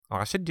Oh,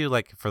 I should do,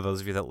 like, for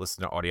those of you that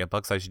listen to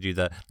audiobooks, I should do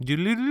the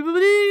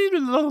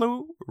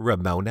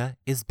Ramona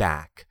is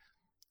back.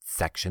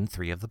 Section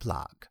 3 of the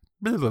blog.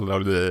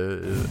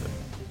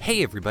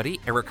 Hey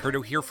everybody, Eric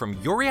Hurdo here from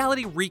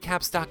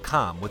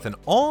YourRealityRecaps.com with an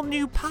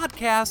all-new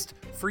podcast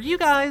for you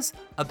guys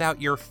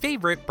about your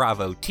favorite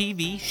Bravo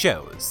TV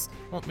shows.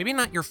 Well, maybe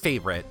not your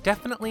favorite,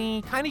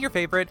 definitely kind of your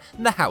favorite,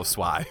 The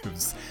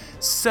Housewives.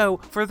 So,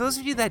 for those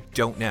of you that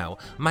don't know,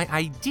 my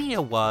idea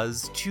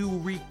was to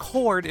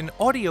record an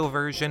audio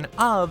version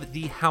of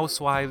the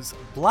Housewives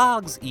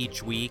blogs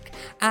each week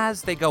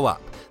as they go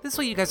up. This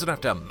way you guys don't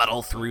have to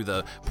muddle through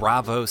the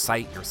Bravo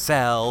site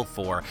yourself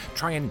or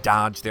try and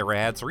dodge their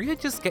ads or even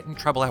just get in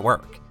trouble at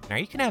work. Now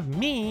you can have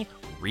me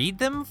read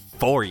them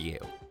for you.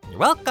 You're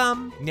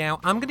welcome.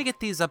 Now, I'm going to get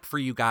these up for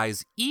you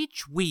guys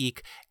each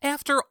week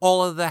after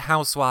all of the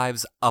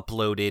Housewives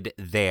uploaded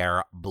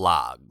their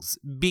blogs,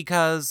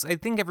 because I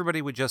think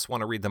everybody would just want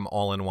to read them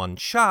all in one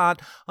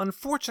shot.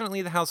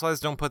 Unfortunately, the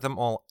Housewives don't put them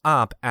all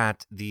up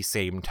at the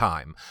same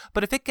time.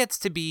 But if it gets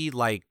to be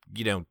like,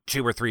 2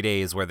 or 3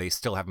 days where they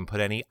still haven't put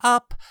any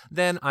up,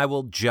 then I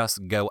will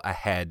just go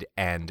ahead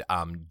and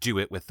do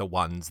it with the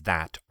ones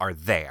that are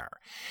there.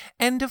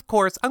 And of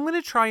course, I'm going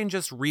to try and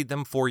just read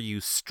them for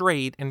you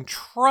straight and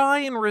try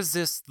and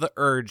resist the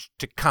urge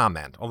to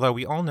comment, although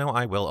we all know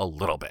I will a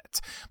little bit.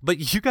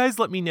 But you guys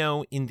let me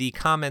know in the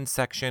comments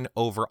section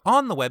over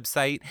on the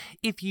website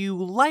if you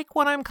like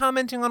when I'm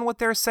commenting on what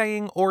they're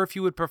saying, or if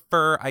you would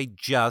prefer I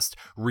just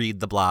read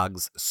the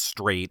blogs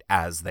straight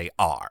as they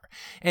are.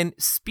 And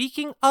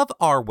speaking of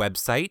our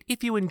website,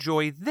 if you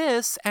enjoy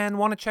this and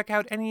want to check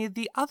out any of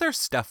the other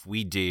stuff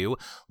we do,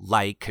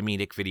 like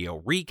comedic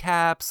video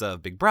recaps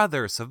of Big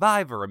Brother,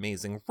 Survivor,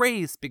 Amazing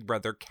Race, Big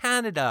Brother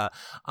Canada,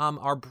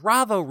 our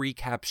Bravo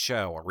recap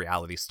show, our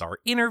reality star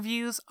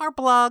interviews, our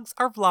blogs,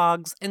 our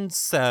vlogs, and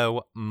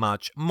so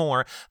much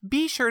more,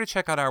 be sure to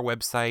check out our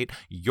website,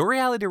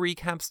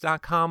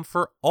 YourRealityRecaps.com,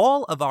 for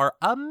all of our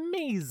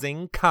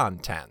amazing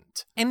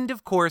content. And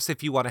of course,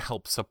 if you want to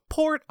help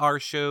support our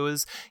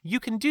shows,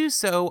 you can do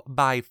so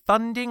by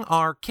funding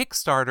our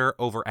Kickstarter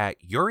over at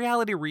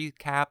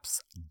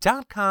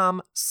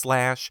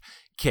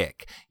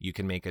YourRealityRecaps.com/kick. You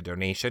can make a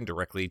donation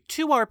directly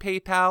to our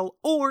PayPal,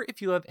 or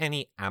if you have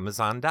any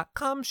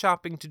Amazon.com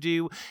shopping to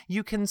do,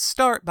 you can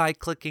start by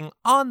clicking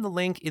on the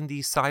link in the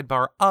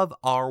sidebar of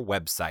our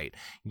website.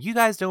 You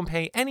guys don't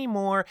pay any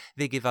more,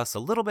 they give us a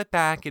little bit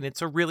back, and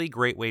it's a really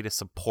great way to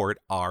support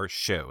our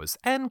shows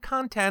and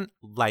content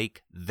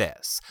like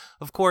this.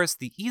 Of course,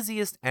 the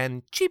easiest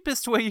and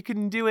cheapest way you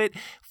can do it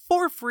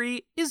for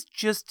free is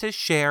just to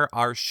share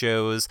our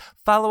shows,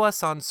 follow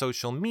us on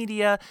social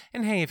media,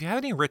 and hey, if you have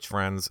any rich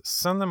friends,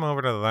 send them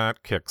over to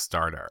that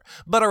Kickstarter.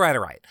 But all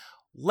right.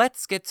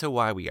 Let's get to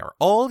why we are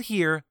all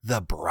here,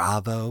 the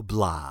Bravo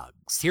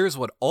blogs. Here's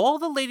what all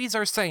the ladies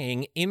are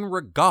saying in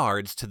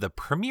regards to the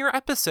premiere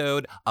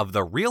episode of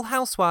The Real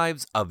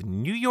Housewives of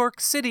New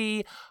York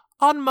City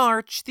on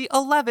March the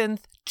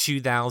 11th,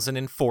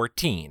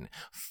 2014.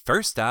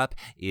 First up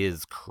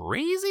is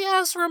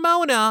crazy-ass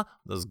Ramona,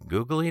 those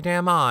googly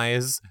damn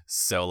eyes,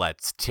 so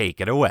let's take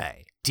it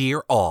away.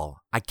 Dear all,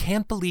 I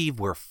can't believe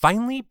we're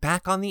finally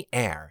back on the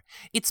air.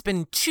 It's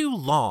been too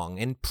long,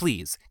 and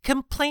please,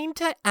 complain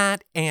to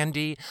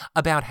 @Andy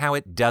about how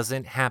it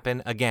doesn't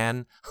happen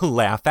again.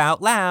 Laugh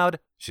out loud.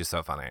 She's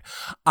so funny.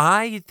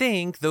 I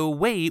think the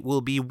wait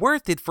will be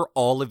worth it for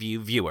all of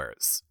you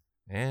viewers.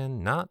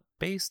 And not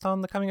based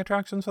on the coming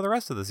attractions for the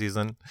rest of the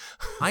season.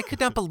 I could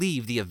not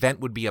believe the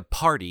event would be a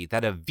party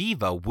that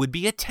Aviva would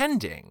be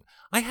attending.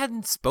 I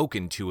hadn't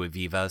spoken to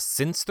Aviva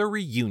since the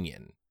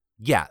reunion.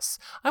 Yes,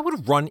 I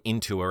would run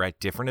into her at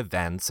different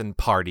events and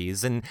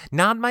parties and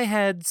nod my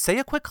head, say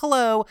a quick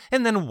hello,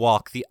 and then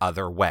walk the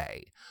other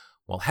way.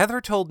 While Heather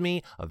told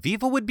me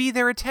Aviva would be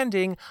there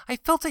attending, I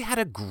felt I had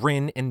to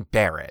grin and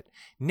bear it.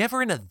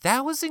 Never in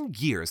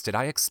 1,000 years did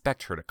I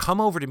expect her to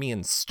come over to me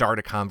and start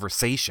a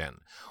conversation.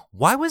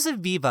 Why was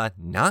Aviva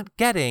not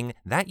getting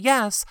that?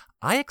 Yes,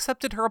 I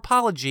accepted her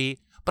apology,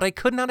 but I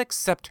could not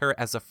accept her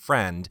as a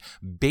friend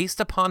based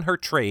upon her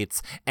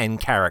traits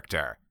and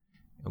character.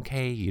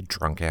 Okay, you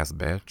drunk-ass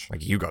bitch.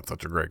 Like, you got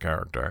such a great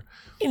character.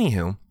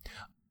 Anywho,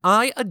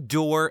 I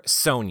adore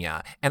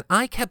Sonia, and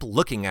I kept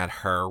looking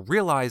at her,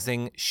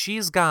 realizing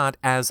she's got,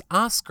 as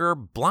Oscar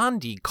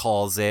Blondie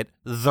calls it,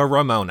 the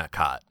Ramona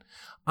cut.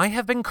 I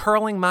have been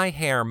curling my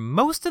hair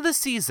most of the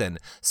season,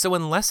 so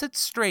unless it's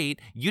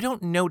straight, you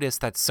don't notice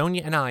that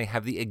Sonia and I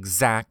have the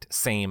exact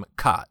same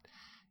cut.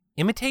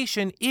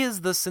 Imitation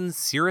is the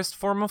sincerest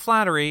form of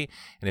flattery,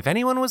 and if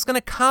anyone was going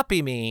to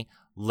copy me,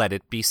 let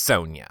it be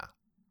Sonia.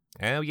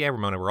 Oh yeah,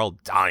 Ramona, we're all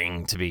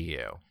dying to be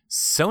you.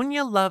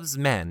 Sonia loves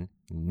men,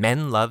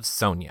 men love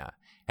Sonia.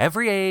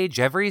 Every age,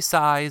 every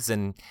size,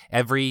 and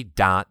every ...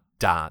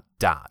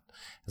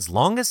 As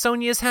long as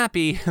Sonia is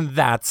happy,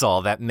 that's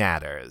all that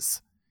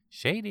matters.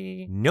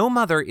 Shady. No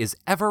mother is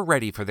ever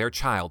ready for their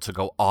child to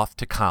go off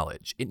to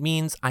college. It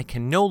means I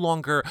can no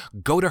longer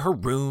go to her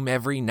room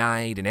every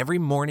night and every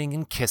morning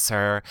and kiss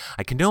her.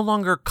 I can no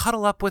longer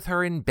cuddle up with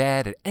her in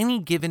bed at any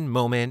given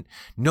moment.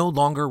 No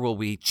longer will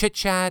we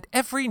chit-chat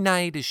every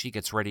night as she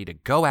gets ready to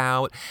go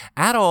out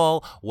at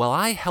all while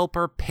I help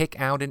her pick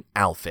out an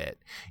outfit.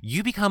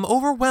 You become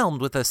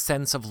overwhelmed with a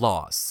sense of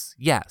loss.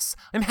 Yes,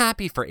 I'm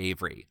happy for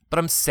Avery, but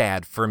I'm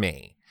sad for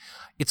me.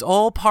 It's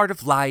all part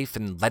of life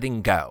and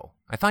letting go.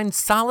 I find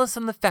solace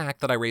in the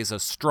fact that I raise a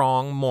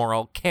strong,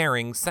 moral,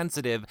 caring,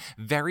 sensitive,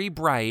 very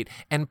bright,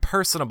 and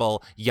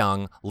personable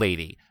young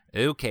lady.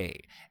 Okay,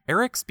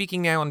 Eric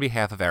speaking now on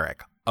behalf of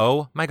Eric.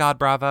 Oh my God,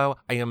 Bravo.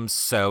 I am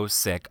so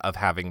sick of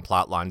having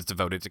plot lines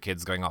devoted to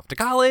kids going off to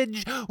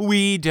college.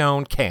 We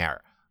don't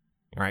care.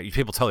 All right, you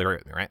people totally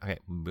right, right? Okay,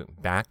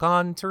 back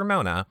on to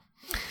Ramona.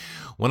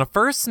 When I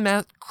first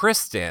met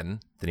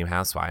Kristen, the new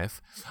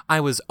housewife,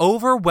 I was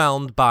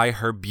overwhelmed by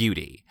her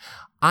beauty.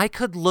 I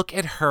could look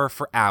at her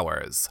for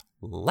hours.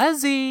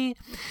 Leslie!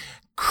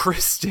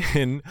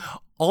 Kristen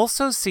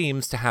also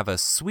seems to have a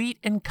sweet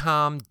and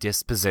calm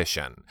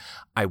disposition.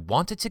 I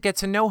wanted to get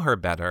to know her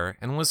better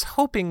and was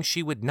hoping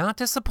she would not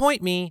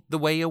disappoint me the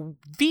way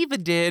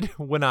Aviva did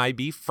when I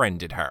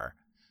befriended her.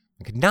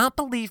 I could not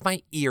believe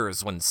my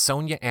ears when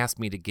Sonia asked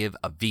me to give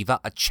Aviva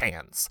a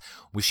chance.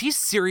 Was she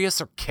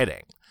serious or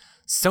kidding?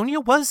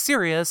 Sonia was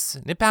serious,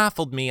 and it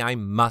baffled me, I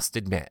must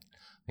admit.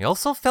 I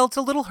also felt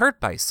a little hurt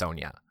by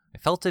Sonia. I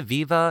felt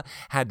Aviva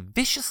had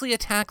viciously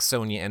attacked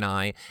Sonia and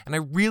I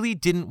really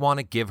didn't want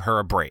to give her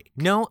a break.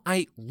 No,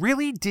 I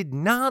really did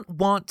not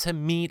want to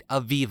meet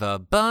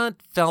Aviva,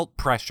 but felt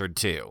pressured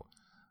to.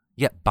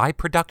 Yet by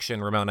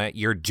production, Ramona,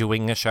 you're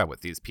doing a show with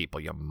these people,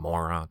 you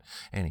moron.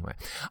 Anyway,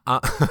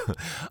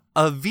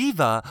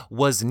 Aviva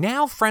was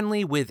now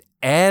friendly with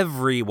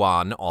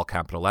everyone, all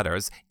capital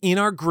letters, in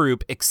our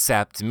group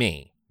except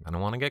me. I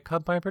don't want to get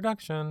cut by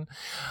production.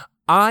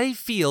 I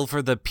feel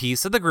for the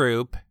peace of the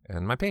group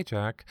and my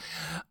paycheck,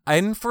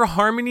 and for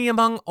harmony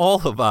among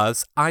all of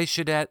us, I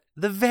should at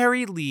the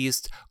very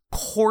least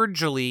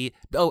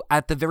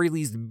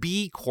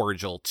be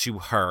cordial to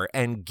her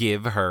and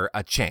give her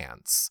a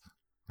chance.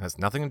 It has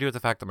nothing to do with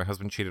the fact that my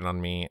husband cheated on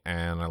me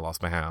and I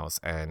lost my house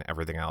and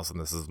everything else, and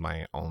this is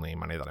my only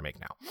money that I make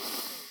now.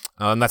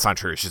 And that's not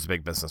true. She's a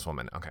big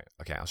businesswoman. Okay,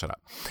 I'll shut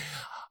up.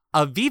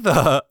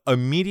 Aviva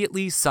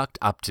immediately sucked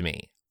up to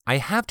me. I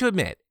have to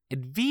admit,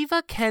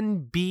 Aviva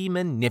can be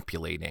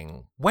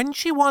manipulating. When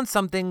she wants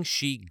something,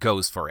 she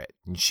goes for it.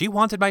 And she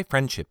wanted my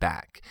friendship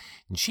back.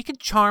 And she could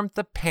charm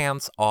the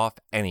pants off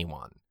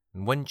anyone.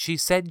 And when she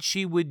said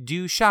she would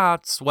do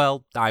shots,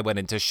 well, I went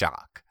into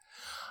shock.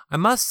 I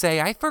must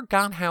say, I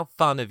forgot how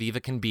fun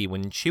Aviva can be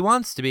when she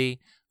wants to be,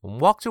 and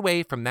walked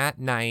away from that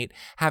night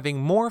having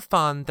more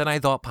fun than I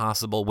thought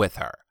possible with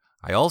her.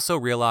 I also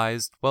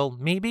realized, well,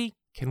 maybe,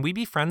 can we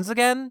be friends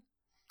again?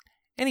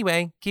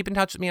 Anyway, keep in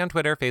touch with me on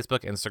Twitter,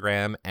 Facebook,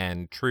 Instagram,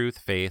 and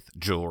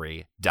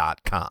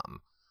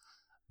truthfaithjewelry.com.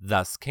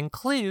 Thus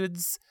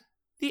concludes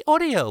the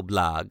audio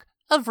blog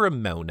of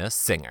Ramona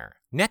Singer.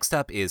 Next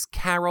up is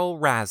Carol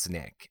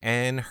Raznick,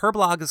 and her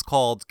blog is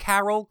called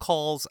Carol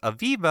Calls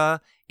Aviva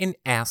in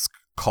Ask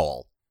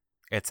Cole.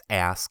 It's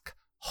Ask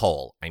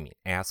Hole.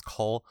 Ask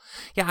Hole.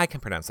 Yeah, I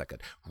can pronounce that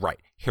good. Right,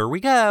 here we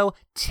go.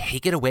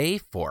 Take it away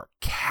for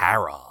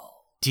Carol.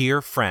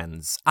 Dear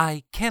friends,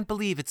 I can't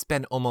believe it's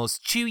been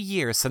almost 2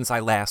 years since I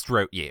last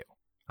wrote you.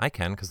 I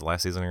can, because the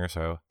last season of your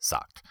show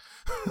sucked.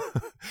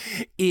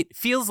 It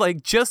feels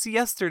like just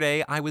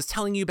yesterday I was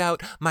telling you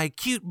about my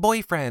cute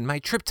boyfriend, my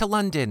trip to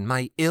London,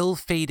 my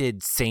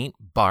ill-fated St.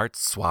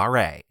 Bart's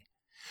soiree.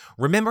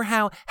 Remember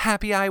how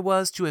happy I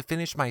was to have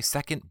finished my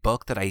second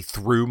book that I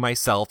threw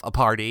myself a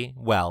party?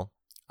 Well,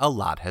 a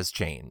lot has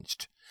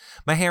changed.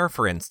 My hair,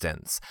 for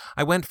instance.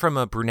 I went from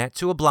a brunette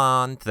to a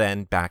blonde,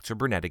 then back to a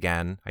brunette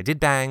again. I did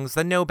bangs,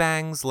 then no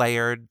bangs,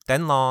 layered,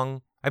 then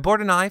long. I bought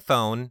an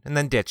iPhone and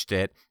then ditched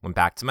it, went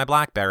back to my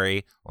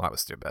BlackBerry. Well, that was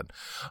stupid.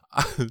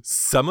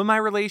 Some of my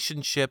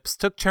relationships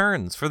took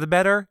turns for the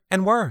better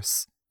and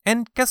worse.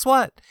 And guess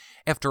what?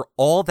 After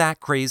all that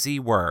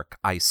crazy work,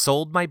 I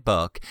sold my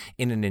book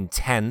in an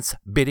intense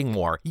bidding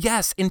war.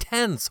 Yes,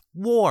 intense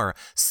war.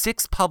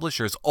 6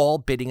 publishers all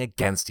bidding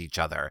against each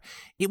other.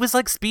 It was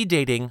like speed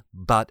dating,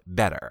 but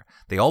better.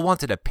 They all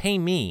wanted to pay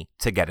me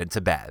to get into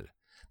bed.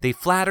 They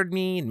flattered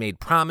me and made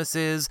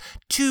promises.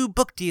 2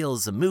 book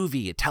deals, a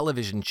movie, a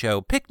television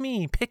show. Pick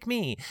me, pick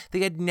me.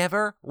 They had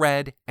never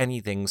read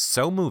anything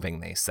so moving,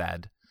 they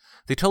said.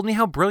 They told me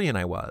how brilliant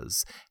I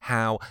was,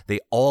 how they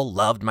all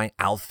loved my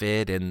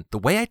outfit and the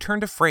way I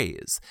turned a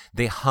phrase.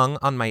 They hung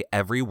on my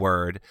every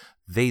word.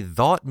 They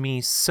thought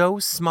me so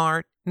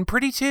smart and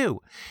pretty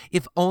too.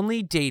 If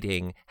only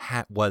dating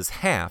was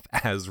half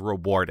as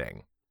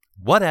rewarding.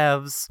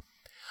 Whatevs.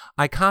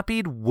 I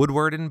copied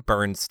Woodward and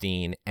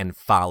Bernstein and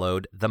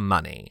followed the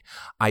money.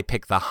 I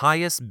picked the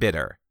highest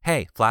bidder.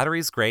 Hey,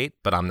 flattery's great,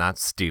 but I'm not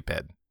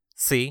stupid.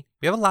 See,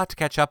 we have a lot to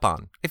catch up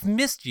on. I've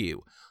missed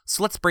you.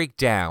 So let's break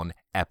down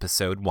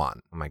Episode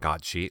 1. Oh my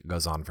God, she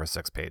goes on for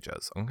 6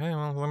 pages. Okay,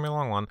 well, let me a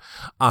long one.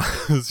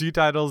 She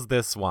titles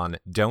this one,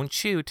 Don't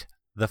Shoot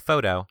the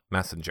Photo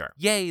Messenger.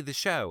 Yay, the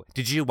show.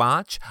 Did you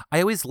watch? I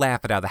always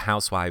laugh at how the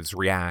housewives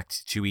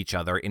react to each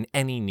other in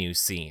any new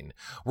scene.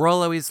 We're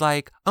all always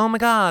like, oh my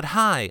God,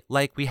 hi,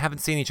 like we haven't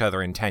seen each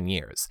other in 10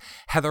 years.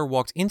 Heather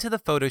walked into the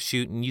photo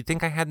shoot and you'd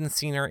think I hadn't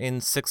seen her in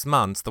 6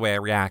 months the way I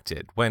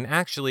reacted, when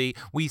actually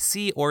we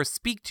see or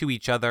speak to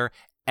each other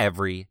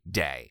every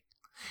day.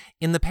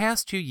 In the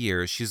past 2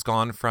 years, she's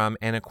gone from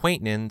an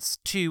acquaintance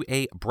to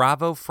a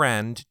Bravo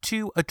friend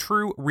to a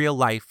true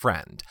real-life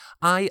friend.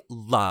 I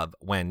love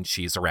when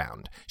she's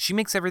around. She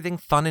makes everything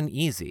fun and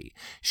easy.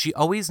 She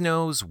always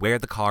knows where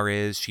the car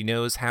is. She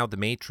knows how the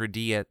maitre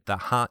d' at the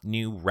hot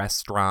new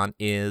restaurant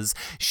is.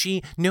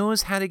 She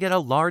knows how to get a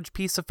large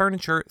piece of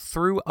furniture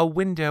through a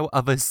window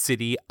of a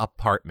city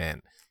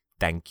apartment.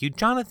 Thank you,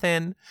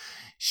 Jonathan.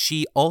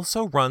 She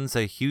also runs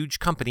a huge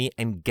company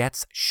and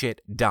gets shit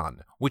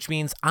done, which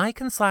means I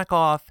can slack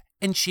off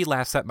and she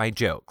laughs at my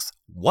jokes.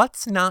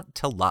 What's not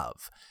to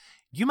love?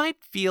 You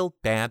might feel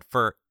bad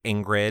for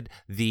Ingrid,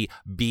 the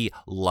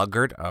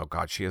belugged, oh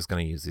God, she is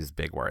going to use these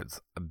big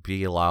words,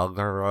 belugged,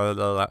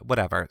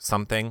 whatever,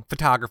 something,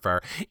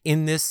 photographer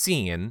in this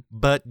scene,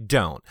 but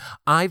don't.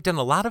 I've done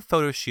a lot of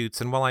photo shoots,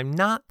 and while I'm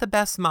not the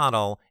best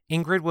model,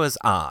 Ingrid was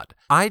odd.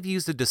 I've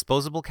used a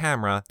disposable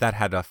camera that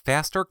had a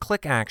faster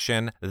click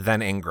action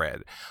than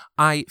Ingrid.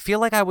 I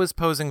feel like I was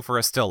posing for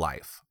a still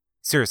life.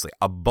 Seriously,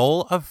 a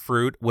bowl of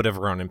fruit would have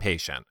grown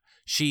impatient.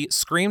 She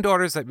screamed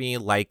orders at me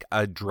like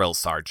a drill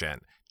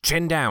sergeant.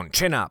 Chin down,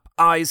 chin up,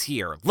 eyes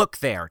here, look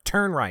there,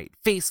 turn right,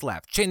 face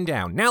left, chin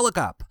down, now look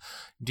up.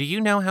 Do you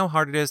know how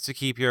hard it is to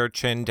keep your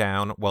chin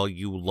down while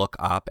you look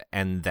up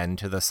and then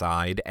to the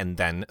side and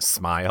then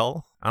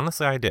smile?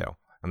 Honestly, I do.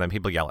 And then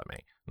people yell at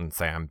me and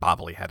say I'm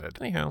bobbly-headed.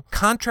 Anyhow,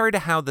 contrary to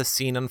how the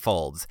scene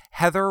unfolds,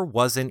 Heather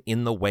wasn't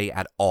in the way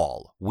at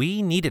all.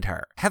 We needed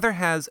her. Heather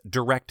has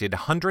directed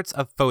hundreds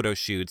of photo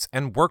shoots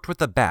and worked with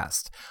the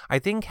best. I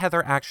think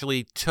Heather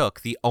actually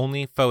took the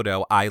only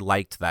photo I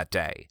liked that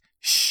day.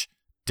 Shh.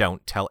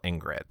 Don't tell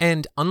Ingrid.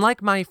 And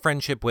unlike my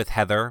friendship with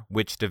Heather,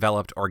 which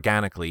developed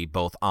organically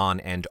both on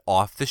and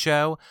off the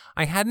show,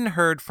 I hadn't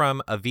heard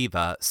from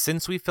Aviva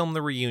since we filmed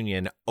the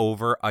reunion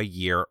over a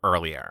year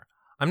earlier.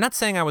 I'm not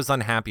saying I was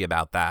unhappy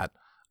about that.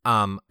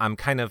 I'm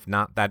kind of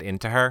not that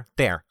into her.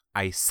 There,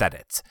 I said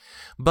it.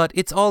 But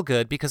it's all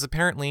good because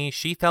apparently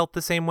she felt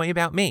the same way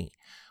about me.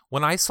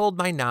 When I sold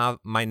my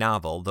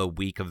novel the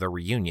week of the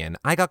reunion,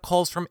 I got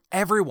calls from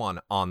everyone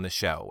on the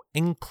show,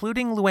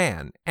 including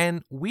Luann,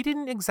 and we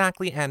didn't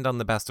exactly end on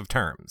the best of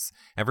terms.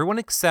 Everyone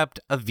except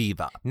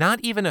Aviva. Not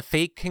even a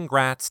fake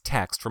congrats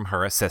text from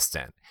her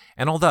assistant.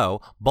 And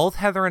although both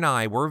Heather and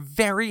I were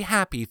very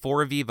happy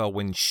for Aviva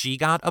when she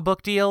got a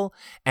book deal,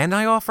 and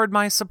I offered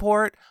my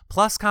support,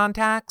 plus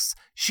contacts,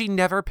 she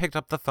never picked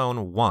up the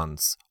phone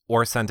once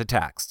or sent a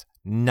text.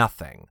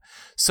 Nothing.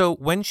 So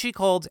when she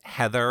called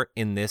Heather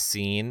in this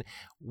scene,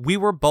 we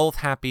were both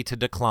happy to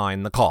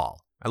decline the call.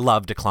 I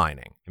love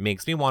declining. It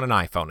makes me want an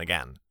iPhone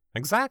again.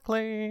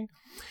 Exactly.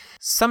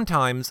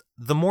 Sometimes,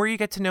 the more you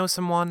get to know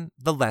someone,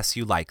 the less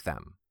you like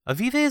them.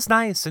 Aviva is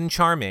nice and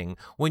charming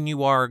when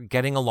you are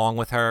getting along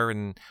with her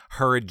and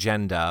her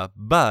agenda,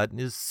 but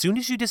as soon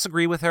as you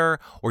disagree with her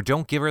or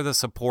don't give her the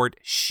support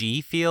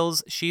she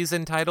feels she's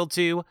entitled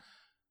to,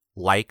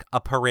 like a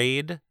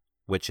parade,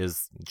 which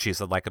is, she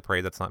said like a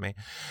parade, that's not me,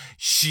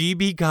 she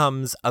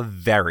becomes a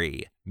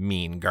very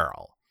mean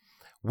girl.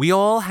 We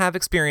all have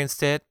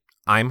experienced it.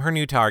 I'm her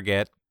new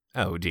target.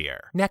 Oh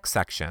dear. Next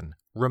section,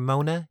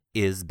 Ramona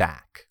is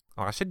back.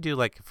 Oh, I should do,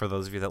 like, for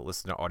those of you that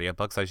listen to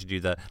audiobooks, I should do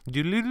the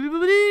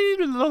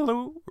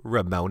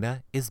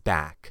Ramona is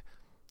back.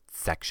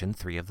 Section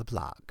 3 of the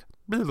blog.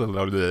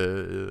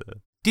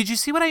 Did you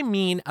see what I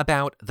mean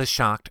about the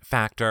shocked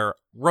factor?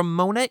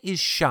 Ramona is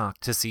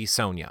shocked to see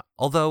Sonia,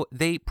 although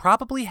they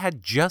probably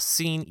had just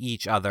seen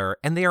each other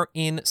and they are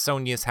in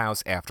Sonia's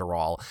house after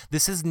all.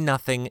 This is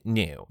nothing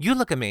new. You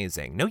look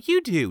amazing. No, you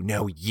do.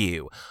 No,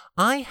 you.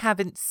 I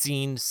haven't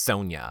seen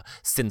Sonia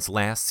since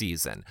last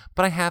season,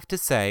 but I have to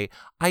say,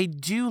 I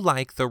do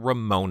like the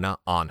Ramona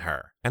on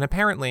her. And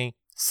apparently,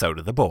 so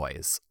do the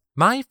boys.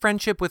 My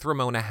friendship with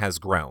Ramona has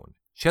grown.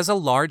 She has a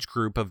large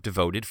group of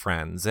devoted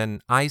friends,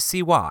 and I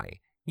see why.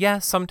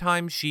 Yes,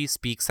 sometimes she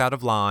speaks out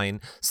of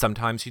line,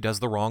 sometimes she does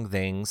the wrong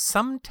thing,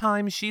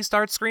 sometimes she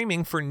starts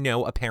screaming for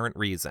no apparent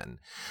reason.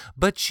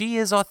 But she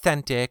is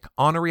authentic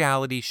on a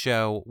reality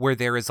show where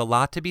there is a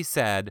lot to be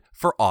said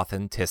for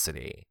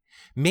authenticity.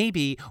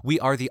 Maybe we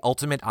are the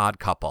ultimate odd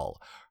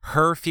couple,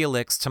 her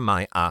Felix to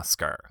my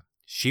Oscar.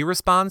 She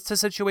responds to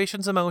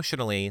situations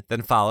emotionally,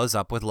 then follows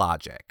up with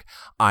logic.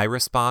 I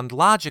respond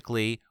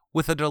logically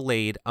with a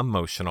delayed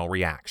emotional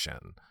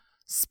reaction.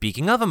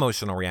 Speaking of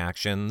emotional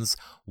reactions,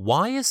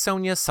 why is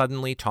Sonia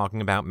suddenly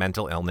talking about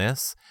mental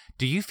illness?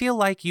 Do you feel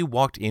like you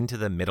walked into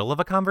the middle of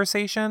a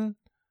conversation?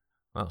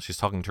 Well, she's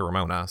talking to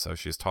Ramona, so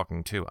she's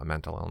talking to a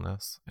mental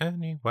illness.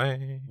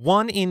 Anyway.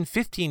 1 in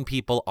 15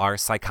 people are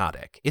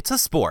psychotic. It's a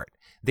sport.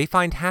 They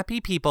find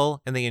happy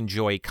people and they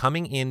enjoy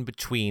coming in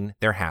between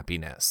their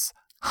happiness.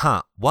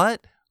 Huh,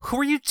 what? Who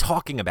are you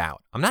talking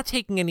about? I'm not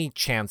taking any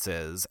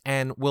chances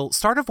and will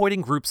start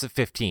avoiding groups of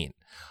 15.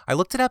 I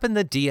looked it up in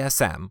the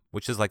DSM,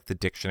 which is like the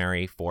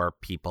dictionary for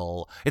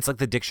people. It's like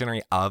the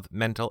dictionary of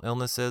mental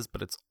illnesses,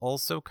 but it's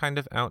also kind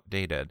of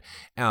outdated.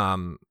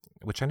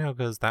 Which I know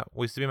because that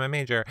used to be my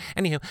major.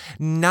 Anywho,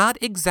 not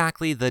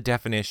exactly the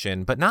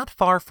definition, but not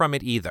far from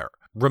it either.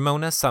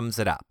 Ramona sums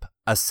it up.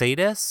 A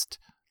sadist,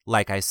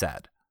 like I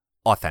said,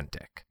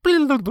 authentic.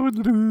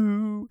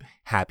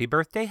 Happy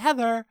birthday,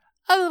 Heather.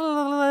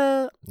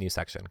 New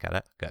section, get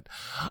it? Good.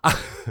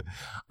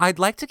 I'd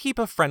like to keep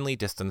a friendly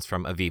distance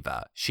from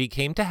Aviva. She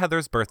came to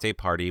Heather's birthday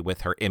party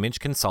with her image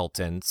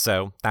consultant,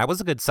 so that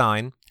was a good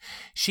sign.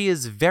 She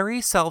is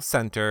very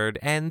self-centered,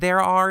 and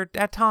there are,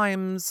 at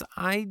times,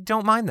 I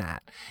don't mind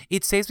that.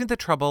 It saves me the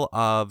trouble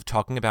of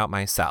talking about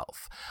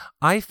myself.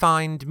 I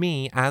find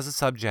me, as a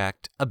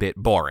subject, a bit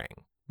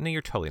boring. No,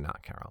 you're totally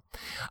not, Carol.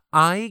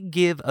 I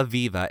give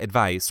Aviva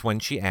advice when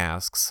she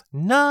asks,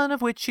 none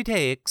of which she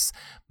takes.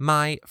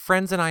 My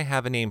friends and I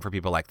have a name for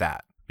people like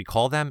that. We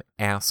call them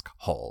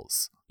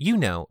ask-holes. You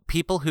know,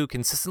 people who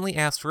consistently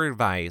ask for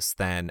advice,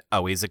 then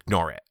always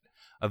ignore it.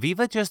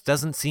 Aviva just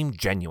doesn't seem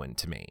genuine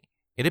to me.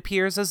 It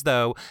appears as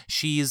though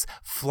she's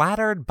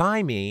flattered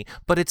by me,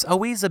 but it's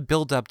always a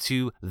build-up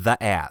to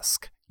the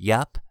ask.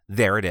 Yep,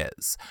 there it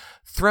is.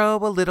 Throw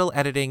a little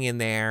editing in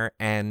there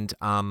and,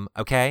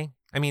 okay?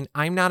 I mean,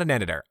 I'm not an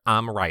editor.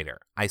 I'm a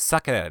writer. I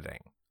suck at editing.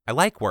 I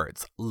like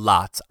words.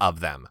 Lots of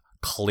them.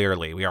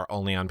 Clearly, we are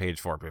only on page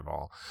 4,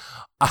 people.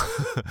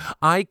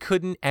 I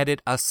couldn't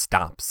edit a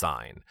stop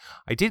sign.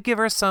 I did give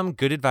her some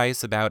good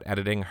advice about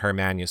editing her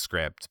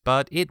manuscript,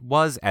 but it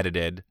was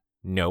edited,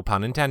 no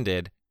pun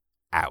intended,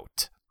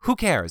 out. Who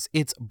cares?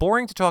 It's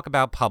boring to talk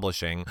about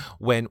publishing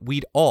when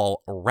we'd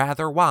all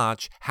rather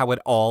watch how it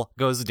all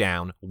goes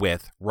down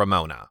with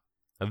Ramona.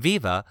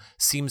 Aviva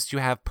seems to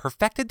have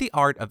perfected the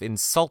art of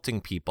insulting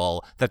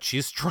people that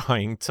she's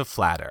trying to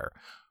flatter.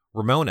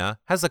 Ramona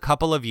has a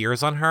couple of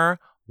years on her.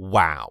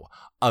 Wow.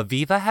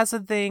 Aviva has a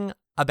thing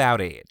about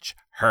age.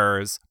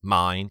 Hers,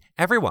 mine,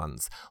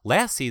 everyone's.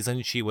 Last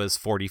season, she was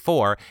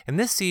 44, and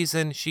this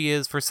season, she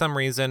is, for some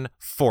reason,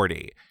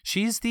 40.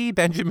 She's the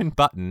Benjamin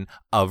Button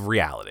of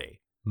reality.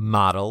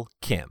 Model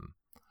Kim.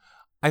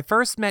 I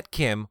first met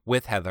Kim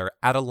with Heather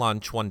at a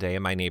lunch one day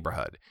in my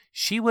neighborhood.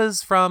 She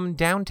was from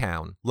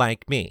downtown,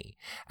 like me.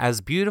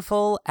 As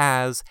beautiful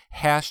as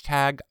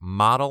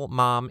 #model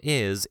mom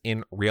is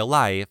in real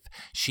life,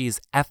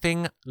 she's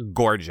effing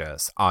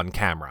gorgeous on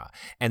camera.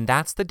 And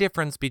that's the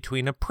difference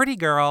between a pretty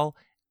girl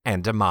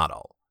and a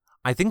model.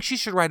 I think she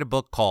should write a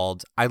book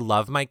called I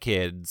Love My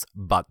Kids,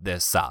 But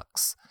This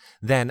Sucks.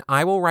 Then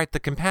I will write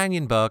the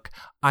companion book,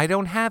 I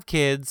Don't Have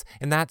Kids,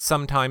 and That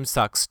Sometimes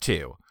Sucks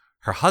Too.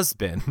 Her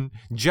husband,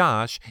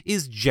 Josh,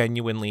 is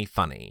genuinely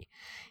funny.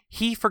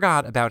 He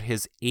forgot about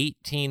his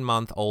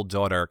 18-month-old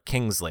daughter,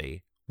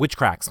 Kingsley, which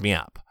cracks me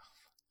up.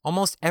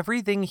 Almost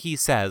everything he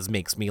says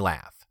makes me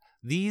laugh.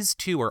 These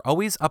two are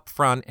always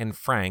upfront and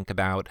frank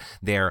about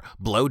their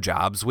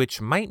blowjobs, which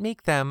might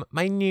make them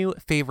my new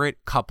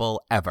favorite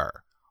couple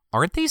ever.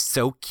 Aren't they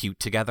so cute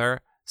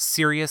together?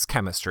 Serious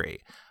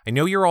chemistry. I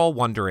know you're all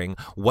wondering,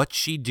 what'd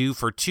she do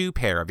for 2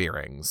 pair of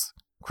earrings?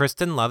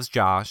 Kristen loves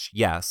Josh,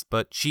 yes,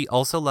 but she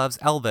also loves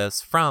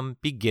Elvis from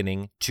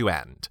beginning to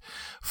end.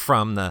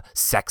 From the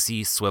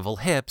sexy swivel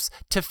hips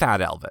to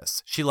fat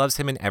Elvis. She loves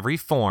him in every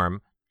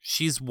form.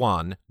 She's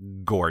one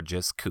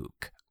gorgeous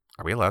kook.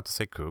 Are we allowed to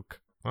say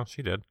kook? Well,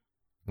 she did.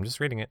 I'm just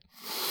reading it.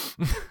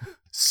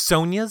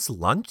 Sonia's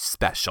lunch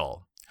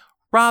special.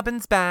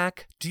 Robin's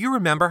back. Do you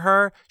remember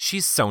her?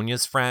 She's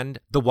Sonia's friend,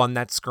 the one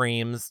that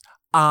screams,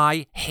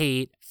 I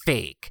hate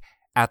fake,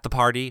 at the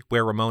party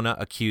where Ramona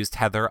accused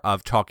Heather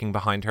of talking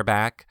behind her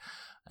back.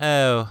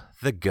 Oh,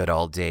 the good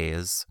old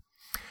days.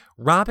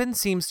 Robin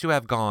seems to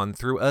have gone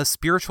through a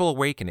spiritual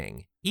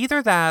awakening.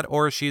 Either that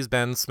or she's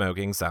been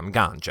smoking some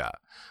ganja.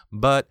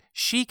 But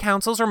she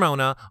counsels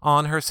Ramona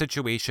on her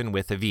situation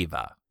with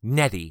Aviva.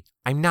 Nettie,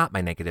 I'm not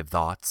my negative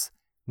thoughts.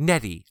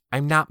 Nettie,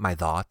 I'm not my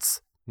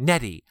thoughts.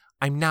 Nettie,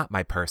 I'm not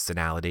my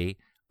personality.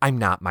 I'm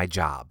not my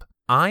job.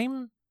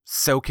 I'm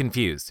so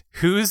confused.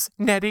 Who's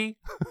Nettie?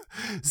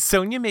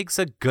 Sonia makes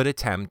a good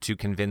attempt to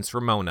convince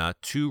Ramona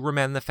to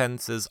remend the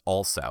fences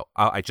also.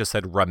 I just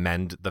said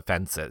remend the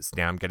fences.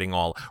 Now I'm getting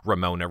all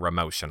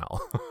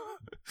Ramona-emotional.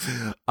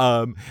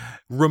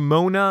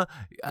 Ramona,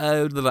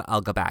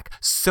 I'll go back.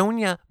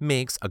 Sonia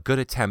makes a good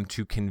attempt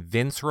to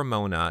convince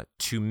Ramona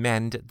to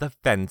mend the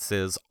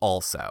fences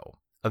also.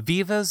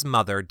 Aviva's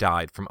mother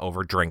died from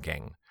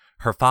over-drinking.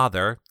 Her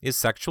father is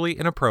sexually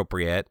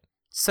inappropriate.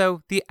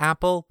 So the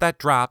apple that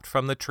dropped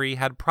from the tree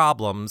had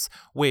problems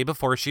way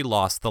before she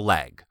lost the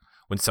leg.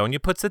 When Sonia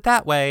puts it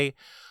that way,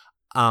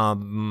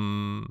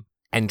 and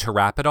to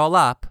wrap it all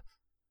up,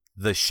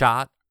 the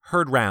shot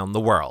heard round the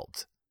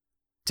world.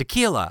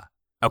 Tequila.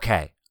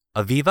 Okay,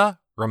 Aviva,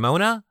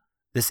 Ramona,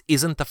 this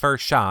isn't the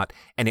first shot,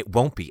 and it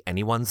won't be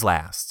anyone's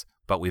last.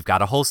 But we've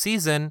got a whole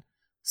season,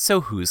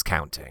 so who's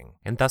counting?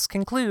 And thus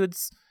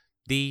concludes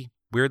the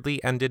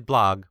weirdly ended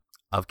blog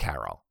of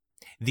Carol.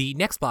 The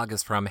next blog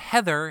is from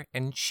Heather,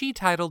 and she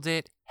titled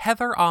it,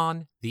 Heather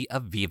on the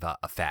Aviva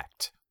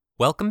Effect.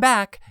 Welcome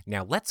back.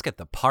 Now let's get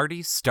the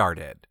party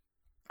started.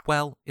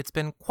 Well, it's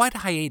been quite a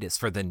hiatus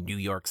for the New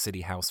York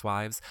City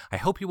Housewives. I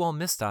hope you all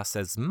missed us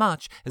as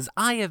much as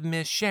I have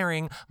missed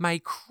sharing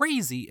my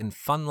crazy and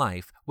fun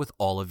life with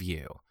all of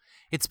you.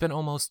 It's been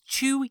almost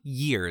 2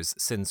 years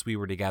since we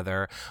were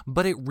together,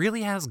 but it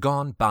really has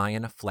gone by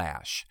in a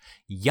flash.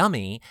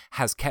 Yummy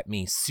has kept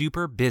me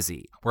super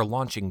busy. We're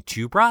launching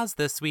 2 bras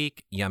this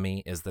week.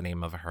 Yummy is the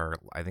name of her,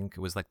 I think it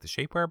was like the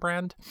shapewear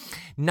brand.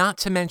 Not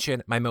to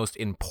mention my most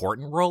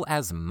important role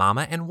as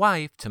mama and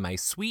wife to my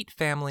sweet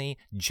family,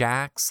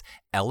 Jax,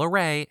 Ella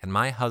Ray, and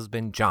my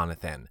husband,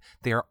 Jonathan.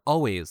 They are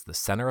always the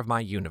center of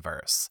my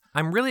universe.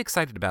 I'm really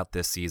excited about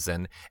this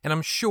season, and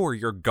I'm sure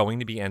you're going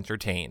to be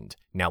entertained.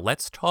 Now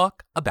let's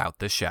talk about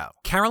the show.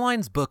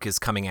 Caroline's book is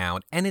coming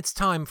out, and it's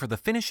time for the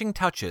finishing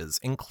touches,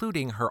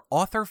 including her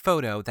author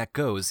photo that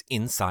goes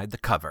inside the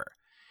cover.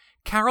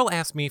 Carol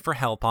asked me for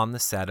help on the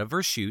set of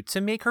her shoot to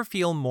make her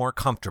feel more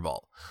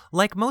comfortable.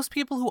 Like most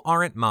people who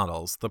aren't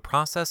models, the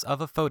process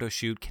of a photo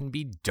shoot can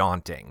be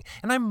daunting,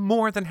 and I'm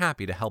more than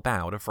happy to help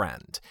out a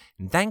friend.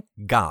 And thank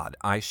God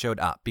I showed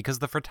up, because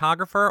the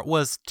photographer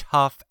was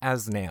tough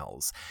as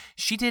nails.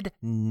 She did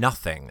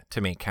nothing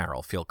to make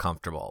Carol feel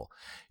comfortable.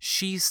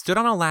 She stood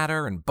on a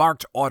ladder and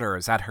barked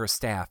orders at her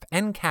staff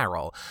and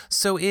Carol,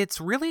 so it's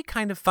really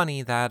kind of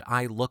funny that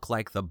I look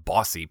like the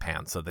bossy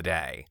pants of the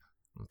day.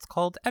 It's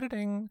called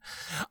editing.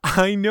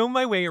 I know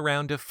my way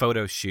around a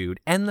photo shoot,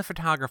 and the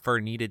photographer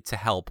needed to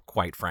help,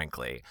 quite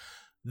frankly.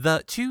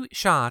 The 2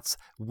 shots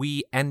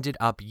we ended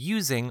up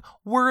using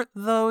were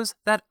those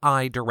that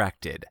I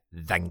directed.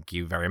 Thank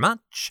you very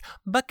much.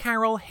 But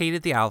Carol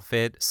hated the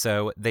outfit,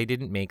 so they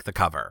didn't make the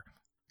cover.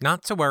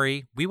 Not to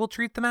worry, we will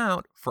treat them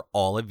out for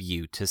all of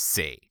you to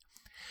see.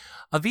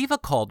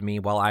 Aviva called me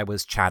while I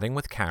was chatting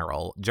with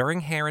Carol during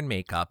hair and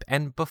makeup,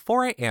 and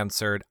before I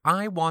answered,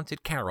 I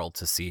wanted Carol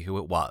to see who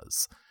it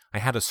was. I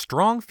had a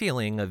strong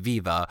feeling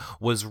Aviva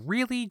was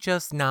really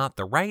just not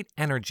the right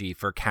energy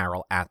for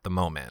Carol at the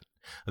moment.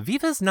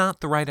 Aviva's not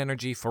the right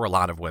energy for a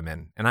lot of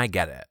women, and I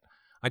get it.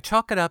 I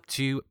chalk it up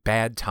to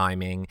bad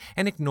timing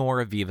and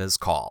ignore Aviva's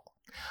call.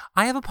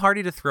 I have a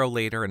party to throw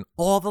later, and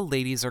all the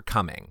ladies are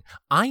coming.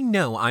 I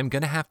know I'm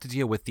going to have to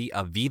deal with the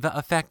Aviva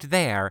effect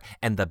there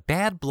and the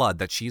bad blood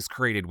that she's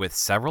created with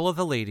several of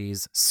the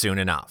ladies soon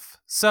enough.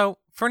 So,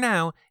 for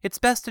now, it's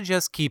best to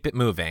just keep it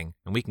moving,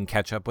 and we can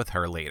catch up with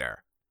her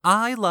later.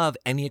 I love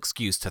any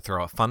excuse to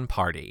throw a fun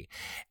party,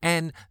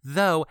 and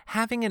though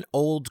having an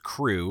old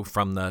crew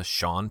from the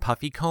Sean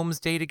Puffy Combs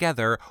day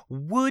together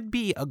would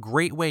be a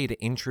great way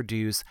to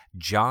introduce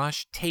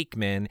Josh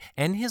Takeman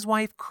and his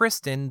wife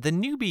Kristen, the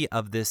newbie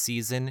of this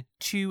season,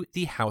 to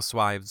the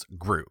Housewives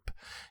group.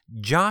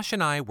 Josh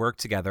and I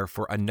worked together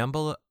for a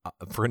number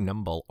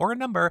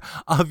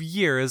of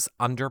years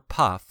under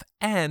Puff,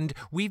 and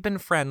we've been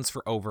friends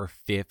for over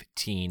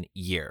 15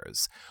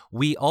 years.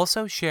 We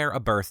also share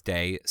a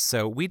birthday,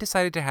 so we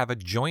decided to have a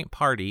joint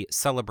party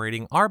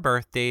celebrating our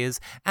birthdays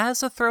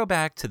as a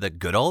throwback to the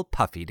good old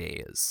Puffy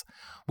days.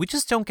 We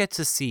just don't get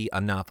to see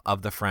enough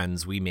of the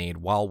friends we made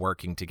while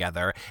working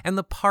together, and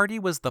the party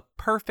was the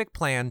perfect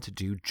plan to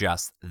do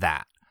just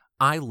that.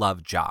 I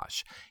love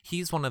Josh.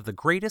 He's one of the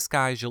greatest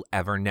guys you'll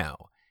ever know.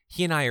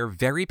 He and I are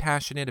very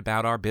passionate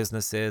about our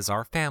businesses,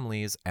 our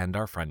families, and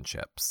our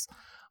friendships.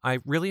 I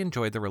really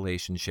enjoyed the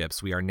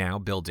relationships we are now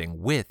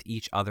building with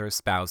each other's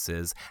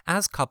spouses,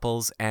 as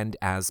couples, and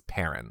as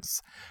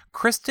parents.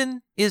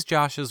 Kristen is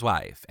Josh's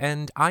wife,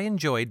 and I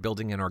enjoyed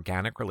building an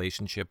organic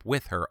relationship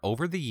with her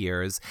over the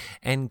years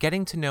and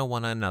getting to know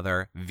one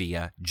another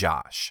via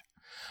Josh.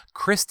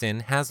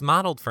 Kristen has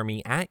modeled for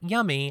me at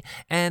Yummy,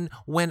 and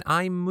when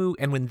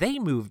they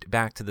moved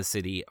back to the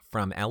city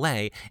from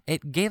LA,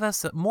 it gave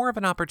us more of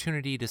an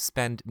opportunity to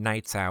spend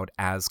nights out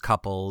as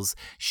couples,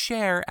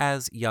 share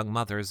as young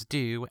mothers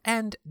do,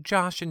 and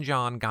Josh and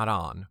John got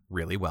on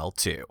really well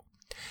too.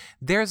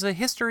 There's a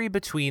history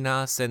between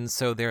us, and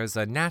so there's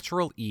a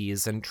natural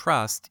ease and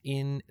trust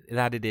in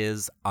that it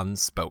is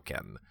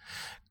unspoken.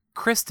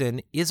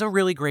 Kristen is a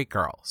really great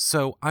girl,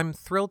 so I'm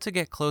thrilled to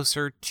get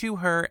closer to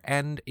her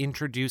and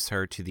introduce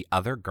her to the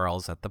other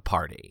girls at the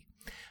party.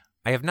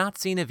 I have not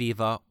seen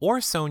Aviva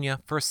or Sonia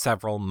for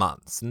several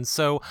months, and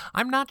so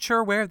I'm not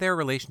sure where their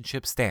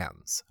relationship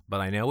stands, but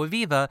I know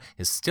Aviva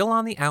is still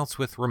on the outs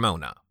with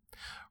Ramona.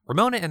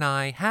 Ramona and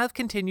I have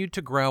continued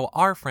to grow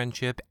our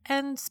friendship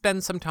and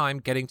spend some time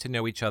getting to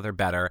know each other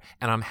better,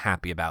 and I'm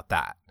happy about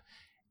that.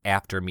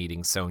 After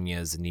meeting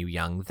Sonia's new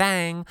young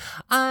thing,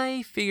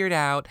 I figured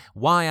out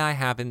why I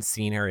haven't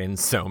seen her in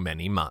so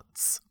many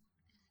months.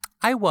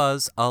 I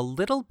was a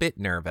little bit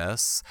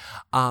nervous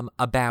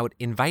about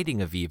inviting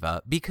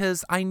Aviva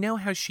because I know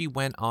how she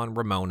went on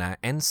Ramona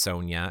and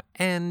Sonia,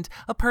 and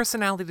a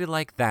personality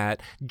like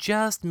that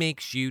just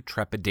makes you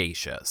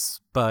trepidatious.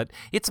 But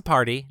it's a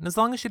party, and as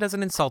long as she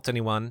doesn't insult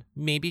anyone,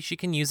 maybe she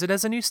can use it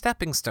as a new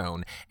stepping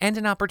stone and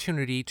an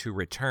opportunity to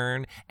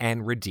return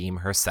and redeem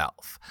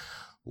herself.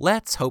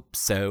 Let's hope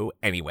so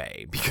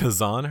anyway,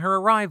 because on her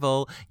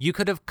arrival, you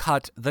could have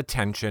cut the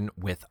tension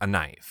with a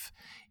knife.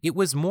 It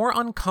was more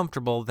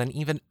uncomfortable than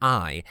even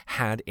I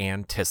had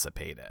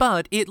anticipated.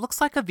 But it looks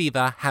like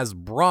Aviva has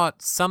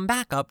brought some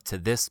backup to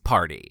this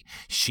party.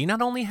 She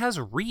not only has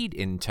Reed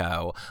in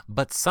tow,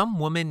 but some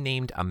woman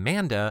named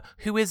Amanda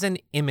who is an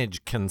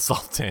image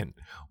consultant,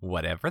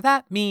 whatever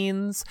that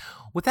means,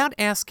 without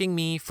asking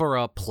me for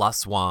a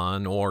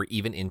 +1 or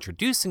even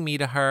introducing me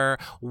to her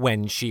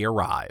when she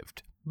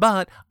arrived.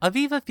 But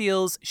Aviva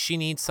feels she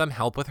needs some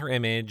help with her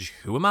image.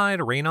 Who am I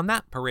to rain on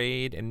that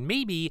parade? And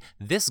maybe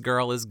this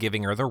girl is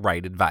giving her the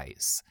right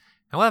advice.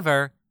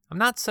 However, I'm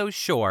not so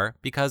sure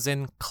because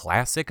in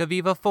classic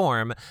Aviva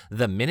form,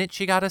 the minute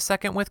she got a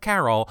second with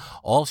Carol,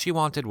 all she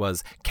wanted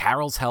was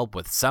Carol's help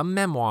with some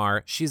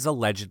memoir she's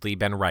allegedly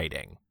been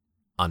writing.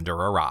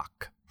 Under a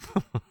rock.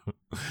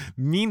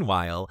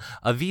 Meanwhile,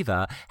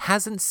 Aviva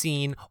hasn't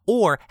seen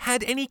or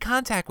had any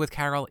contact with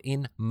Carol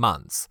in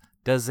months.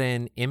 Does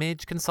an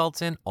image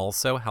consultant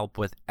also help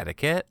with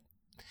etiquette?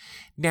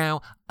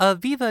 Now,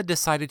 Aviva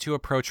decided to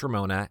approach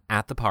Ramona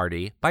at the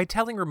party by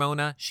telling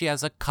Ramona she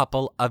has a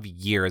couple of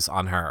years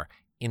on her,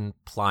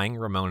 implying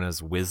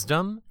Ramona's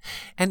wisdom,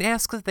 and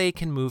asks if they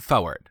can move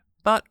forward.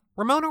 But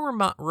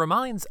Ramona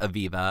reminds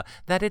Aviva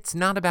that it's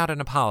not about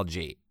an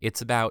apology.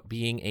 It's about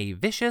being a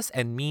vicious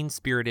and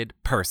mean-spirited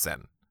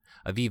person.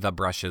 Aviva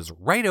brushes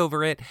right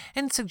over it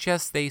and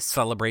suggests they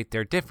celebrate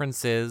their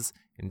differences.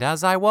 And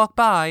as I walk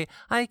by,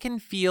 I can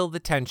feel the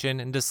tension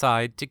and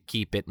decide to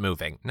keep it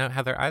moving. Now,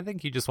 Heather, I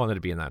think you just wanted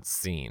to be in that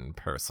scene,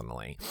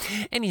 personally.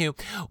 Anywho,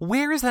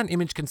 where is that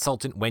image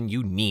consultant when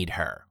you need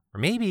her? Or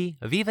maybe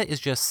Aviva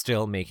is just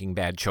still making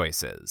bad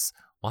choices.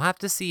 We'll have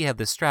to see how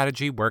this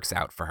strategy works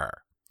out for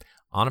her.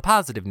 On a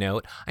positive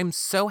note, I'm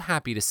so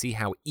happy to see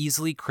how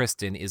easily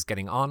Kristen is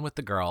getting on with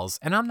the girls,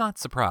 and I'm not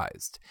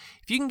surprised.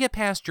 If you can get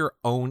past your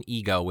own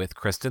ego with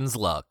Kristen's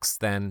looks,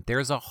 then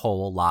there's a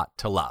whole lot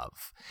to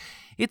love.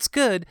 It's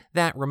good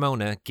that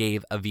Ramona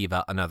gave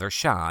Aviva another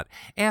shot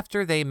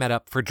after they met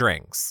up for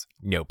drinks.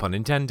 No pun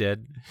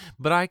intended.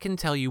 But I can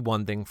tell you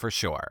one thing for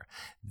sure.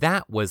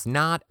 That was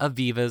not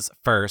Aviva's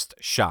first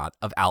shot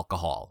of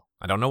alcohol.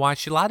 I don't know why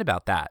she lied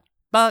about that,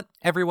 but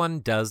everyone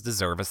does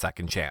deserve a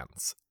second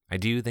chance. I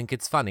do think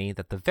it's funny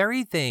that the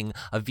very thing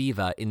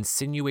Aviva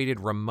insinuated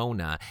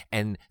Ramona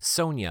and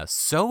Sonia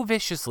so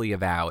viciously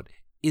about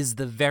is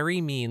the very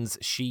means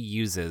she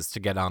uses to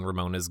get on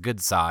Ramona's good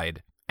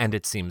side, and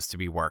it seems to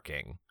be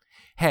working.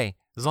 Hey,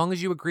 as long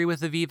as you agree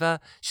with Aviva,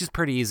 she's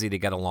pretty easy to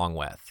get along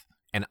with.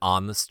 And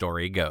on the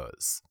story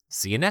goes.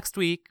 See you next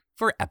week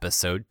for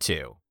episode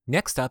 2.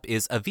 Next up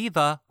is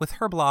Aviva with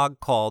her blog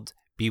called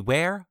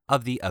Beware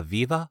of the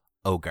Aviva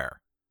Ogre.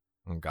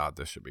 Oh God,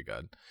 this should be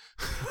good.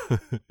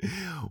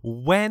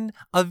 When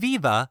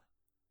Aviva,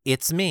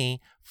 it's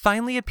me,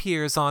 finally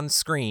appears on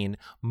screen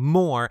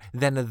more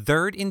than a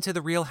third into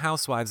the Real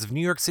Housewives of New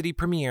York City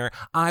premiere,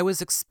 I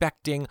was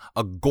expecting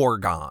a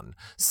Gorgon,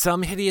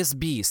 some hideous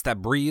beast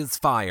that breathes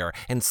fire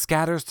and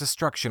scatters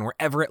destruction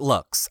wherever it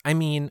looks. I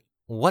mean,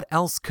 what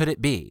else could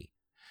it be?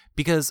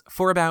 Because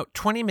for about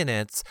 20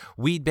 minutes,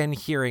 we'd been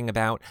hearing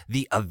about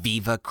the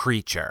Aviva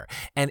creature.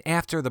 And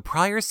after the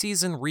prior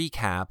season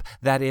recap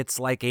that it's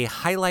like a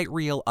highlight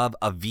reel of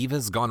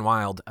Aviva's Gone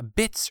Wild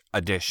Bits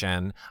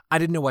edition, I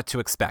didn't know what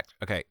to expect.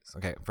 Okay,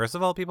 first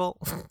of all, people,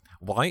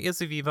 why is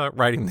Aviva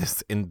writing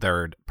this in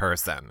third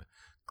person?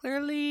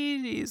 Clearly,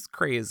 he's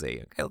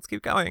crazy. Okay, let's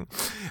keep going.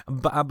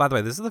 By the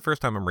way, this is the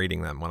first time I'm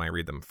reading them when I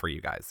read them for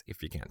you guys,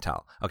 if you can't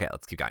tell. Okay,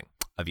 let's keep going.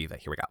 Aviva,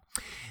 here we go.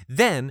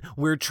 Then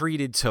we're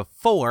treated to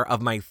 4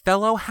 of my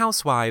fellow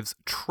housewives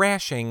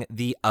trashing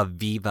the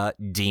Aviva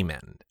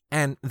demon.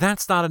 And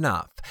that's not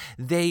enough.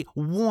 They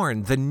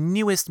warn the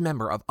newest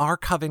member of our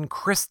coven,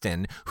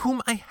 Kristen,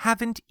 whom I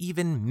haven't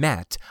even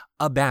met,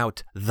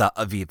 about the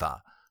Aviva.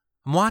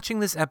 I'm watching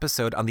this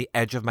episode on the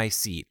edge of my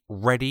seat,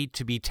 ready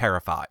to be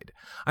terrified.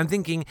 I'm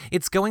thinking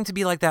it's going to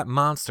be like that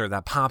monster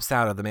that pops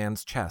out of the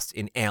man's chest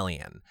in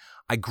Alien.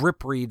 I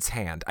grip Reed's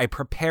hand. I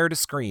prepare to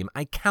scream.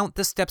 I count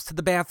the steps to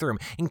the bathroom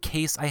in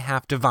case I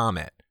have to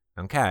vomit.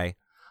 Okay,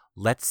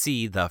 let's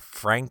see the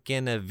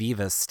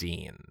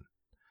Franken-Aviva-stein.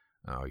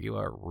 Oh, you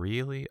are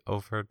really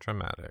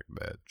overdramatic,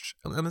 bitch.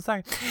 I'm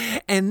sorry.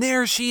 And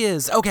there she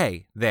is.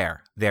 Okay,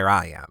 there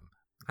I am.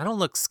 I don't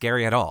look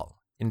scary at all.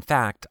 In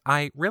fact,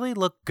 I really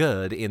look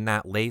good in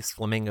that lace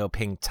flamingo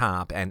pink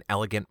top and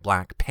elegant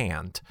black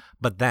pant,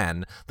 but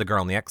then the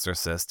girl in The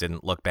Exorcist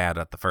didn't look bad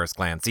at the first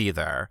glance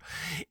either.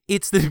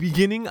 It's the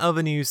beginning of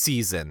a new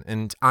season,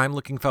 and I'm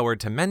looking forward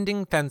to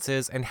mending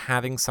fences and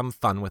having some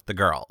fun with the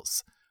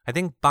girls. I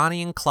think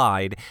Bonnie and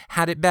Clyde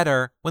had it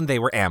better when they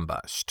were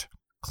ambushed.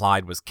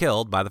 Clyde was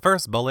killed by the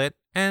first bullet,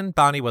 and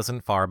Bonnie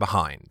wasn't far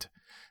behind.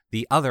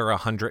 The other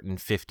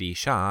 150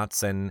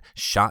 shots and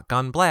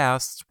shotgun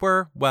blasts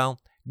were, well,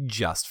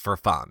 just for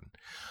fun.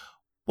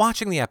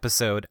 Watching the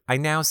episode, I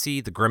now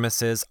see the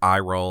grimaces, eye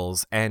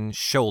rolls, and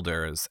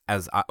shudders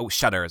as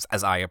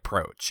I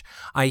approach.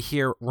 I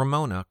hear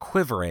Ramona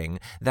quivering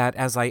that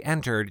as I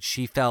entered,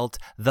 she felt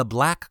the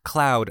black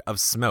cloud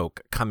of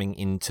smoke coming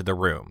into the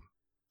room.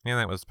 Yeah,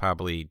 that was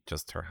probably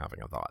just her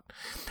having a thought.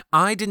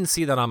 I didn't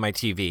see that on my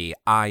TV.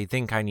 I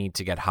think I need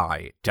to get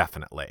high,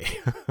 definitely.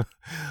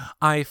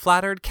 I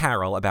flattered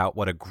Carol about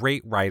what a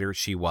great writer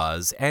she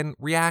was and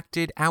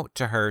reacted out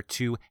to her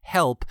to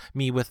help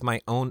me with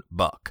my own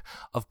book.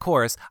 Of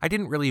course, I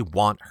didn't really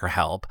want her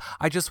help.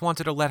 I just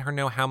wanted to let her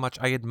know how much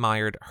I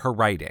admired her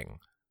writing.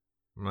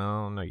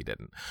 Well, no, you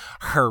didn't.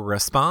 Her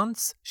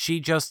response? She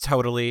just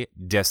totally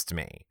dissed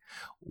me.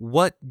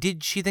 What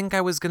did she think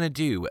I was going to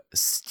do?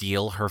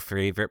 Steal her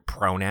favorite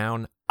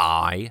pronoun,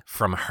 I,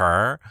 from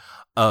her?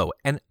 Oh,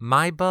 and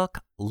my book,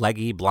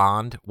 Leggy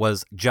Blonde,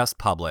 was just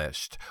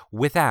published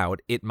without,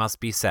 it must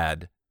be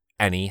said,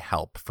 any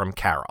help from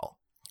Carol.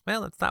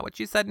 Well, that's not what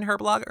she said in her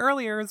blog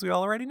earlier, as we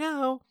already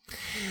know.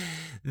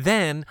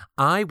 Then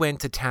I went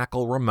to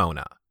tackle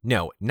Ramona.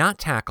 No, not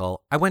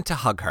tackle. I went to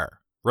hug her.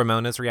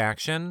 Ramona's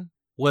reaction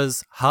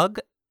was, hug?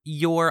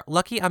 You're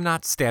lucky I'm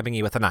not stabbing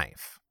you with a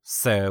knife.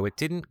 So it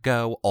didn't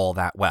go all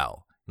that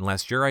well,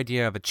 unless your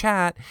idea of a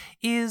chat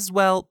is,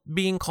 well,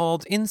 being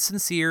called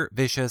insincere,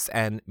 vicious,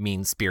 and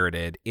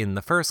mean-spirited in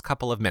the first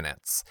couple of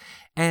minutes.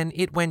 And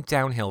it went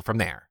downhill from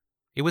there.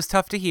 It was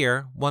tough to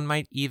hear. One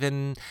might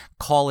even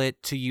call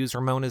it, to use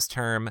Ramona's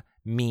term,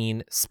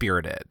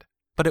 mean-spirited.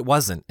 But it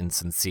wasn't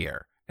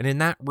insincere. And in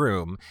that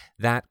room,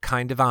 that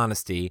kind of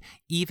honesty,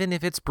 even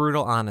if it's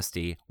brutal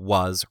honesty,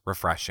 was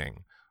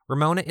refreshing.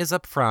 Ramona is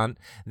up front.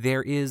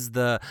 There is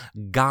the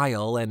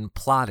guile and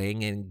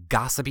plotting and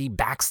gossipy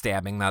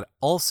backstabbing that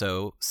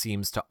also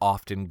seems to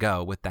often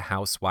go with the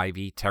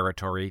housewifey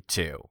territory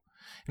too.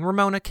 And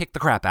Ramona kicked the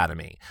crap out of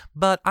me,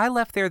 but I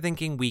left there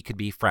thinking we could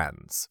be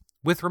friends.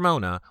 With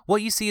Ramona,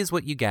 what you see is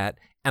what you get,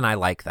 and I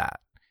like that.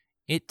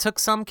 It took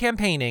some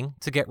campaigning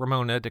to get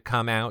Ramona to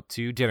come out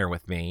to dinner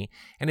with me,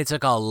 and it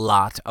took a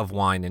lot of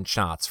wine and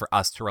shots for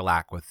us to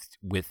relax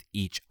with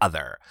each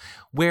other.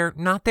 We're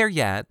not there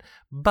yet,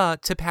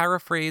 but to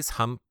paraphrase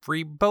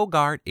Humphrey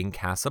Bogart in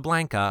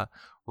Casablanca,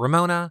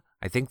 Ramona,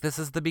 I think this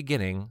is the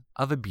beginning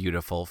of a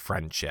beautiful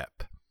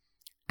friendship.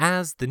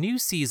 As the new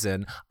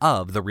season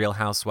of The Real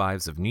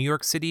Housewives of New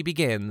York City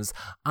begins,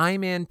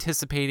 I'm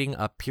anticipating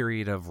a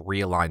period of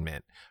realignment.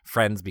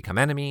 Friends become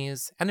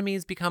enemies,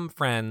 enemies become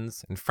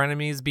friends, and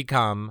frenemies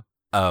become,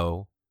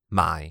 oh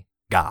my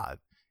God.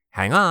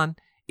 Hang on,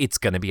 it's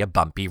going to be a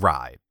bumpy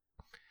ride.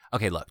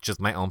 Okay, look, just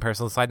my own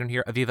personal side on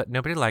here. Aviva,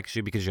 nobody likes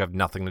you because you have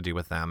nothing to do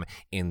with them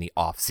in the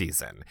off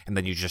season. And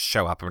then you just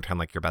show up and pretend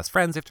like you're best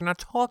friends if they're not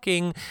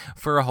talking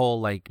for a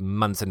whole,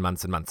 months and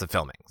months and months of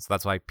filming. So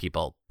that's why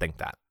people think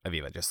that,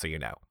 Aviva, just so you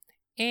know.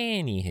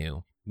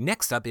 Anywho,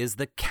 next up is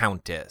the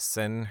Countess,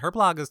 and her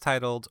blog is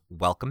titled,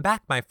 Welcome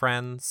Back, My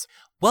Friends.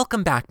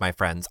 Welcome back, my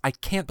friends. I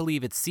can't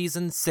believe it's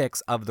season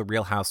 6 of The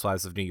Real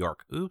Housewives of New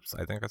York. Oops,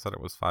 I think I said it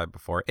was 5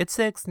 before. It's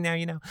 6, now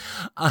you know.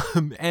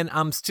 And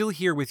I'm still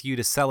here with you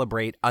to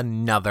celebrate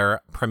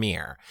another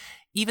premiere.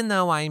 Even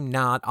though I'm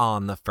not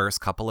on the first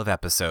couple of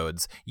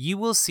episodes, you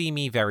will see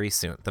me very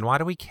soon. Then why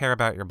do we care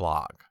about your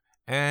blog?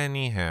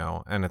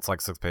 Anyhow, and it's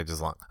 6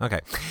 pages long. Okay.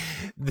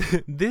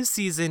 This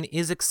season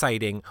is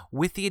exciting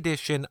with the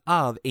addition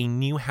of a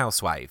new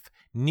housewife,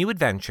 new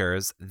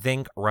adventures,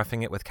 think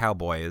Roughing It with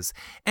Cowboys,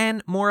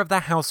 and more of the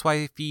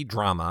housewifey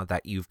drama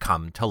that you've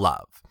come to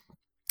love.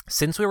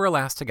 Since we were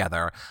last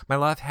together, my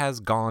life has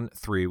gone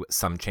through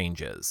some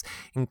changes,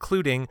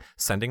 including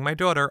sending my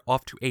daughter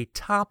off to a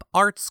top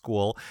art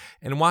school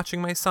and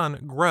watching my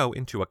son grow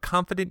into a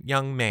confident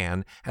young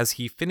man as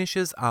he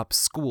finishes up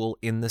school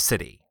in the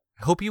city.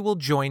 I hope you will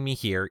join me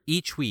here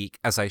each week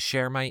as I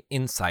share my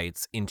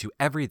insights into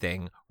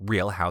everything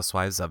Real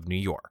Housewives of New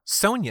York.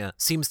 Sonia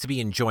seems to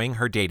be enjoying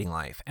her dating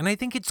life, and I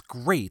think it's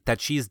great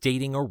that she is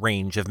dating a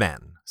range of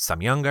men,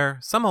 some younger,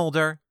 some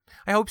older.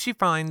 I hope she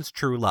finds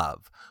true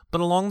love,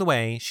 but along the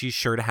way, she's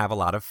sure to have a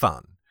lot of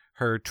fun.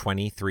 Her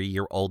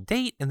 23-year-old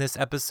date in this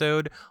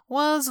episode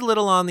was a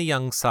little on the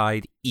young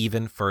side,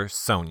 even for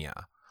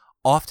Sonia.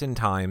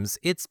 Oftentimes,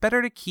 it's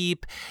better to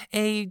keep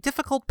a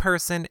difficult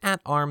person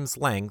at arm's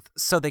length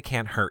so they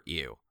can't hurt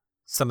you.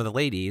 Some of the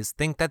ladies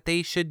think that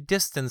they should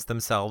distance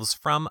themselves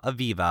from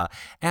Aviva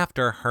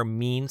after her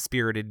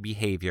mean-spirited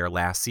behavior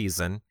last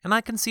season, and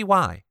I can see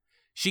why.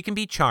 She can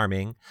be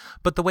charming,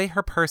 but the way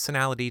her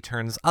personality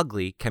turns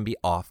ugly can be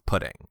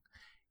off-putting.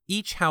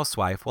 Each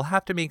housewife will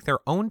have to make their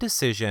own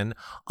decision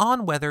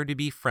on whether to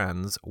be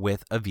friends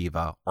with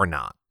Aviva or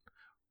not.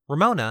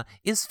 Ramona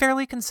is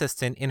fairly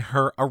consistent in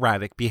her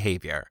erratic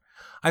behavior.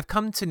 I've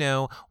come to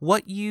know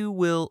what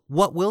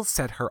will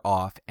set her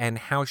off and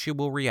how she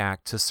will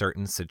react to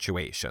certain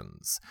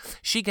situations.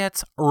 She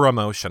gets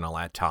emotional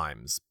at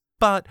times,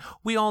 but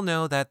we all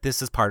know that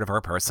this is part of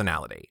her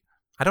personality.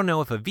 I don't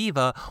know if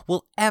Aviva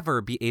will ever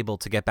be able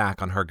to get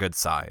back on her good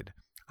side.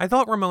 I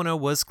thought Ramona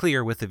was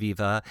clear with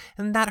Aviva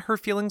and that her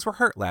feelings were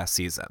hurt last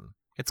season.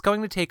 It's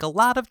going to take a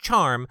lot of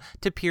charm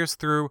to pierce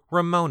through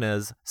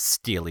Ramona's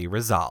steely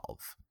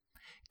resolve.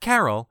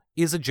 Carol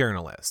is a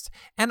journalist,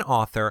 an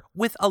author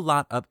with a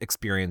lot of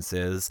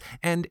experiences,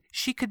 and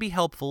she could be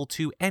helpful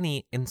to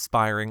any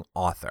inspiring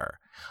author.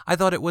 I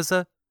thought it was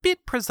a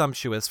bit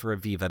presumptuous for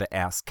Aviva to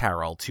ask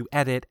Carol to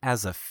edit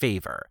as a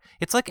favor.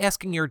 It's like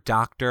asking your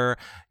doctor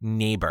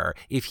neighbor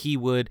if he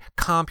would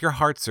comp your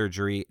heart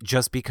surgery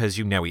just because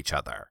you know each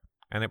other.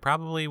 And it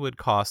probably would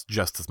cost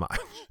just as much.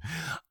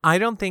 I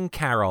don't think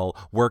Carol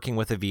working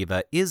with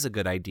Aviva is a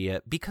good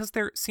idea because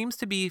there seems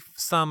to be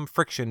some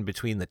friction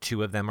between the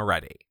two of them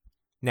already.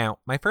 Now,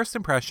 my first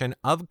impression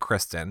of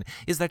Kristen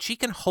is that she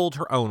can hold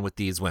her own with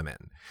these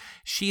women.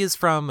 She is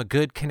from a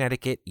good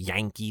Connecticut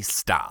Yankee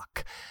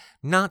stock.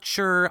 Not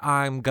sure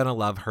I'm gonna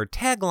love her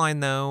tagline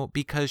though,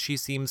 because she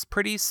seems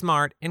pretty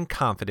smart and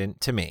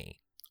confident to me.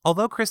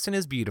 Although Kristen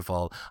is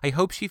beautiful, I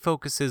hope she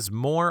focuses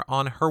more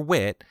on her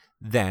wit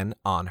than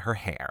on her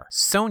hair.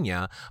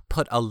 Sonia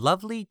put a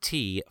lovely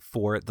tea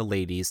for the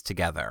ladies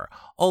together,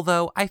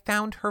 although I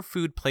found her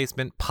food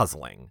placement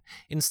puzzling.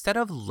 Instead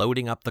of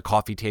loading up the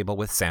coffee table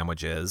with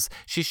sandwiches,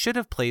 she should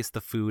have placed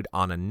the food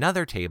on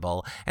another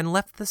table and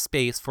left the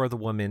space for the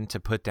women to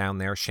put down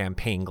their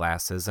champagne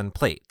glasses and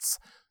plates.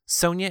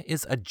 Sonia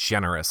is a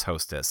generous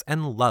hostess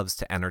and loves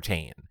to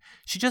entertain.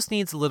 She just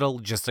needs a little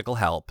logistical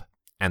help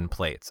and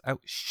plates.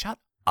 Oh, shut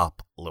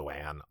up,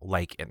 Luann.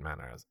 Like it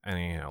matters.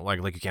 And, like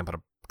you can't put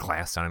a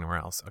glass down anywhere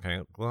else.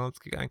 Okay, well, let's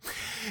keep going.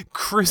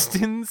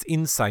 Kristen's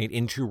insight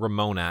into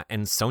Ramona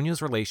and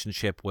Sonia's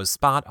relationship was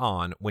spot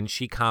on when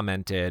she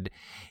commented,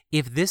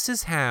 "If this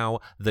is how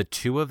the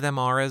two of them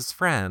are as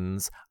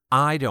friends,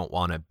 I don't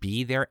want to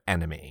be their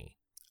enemy."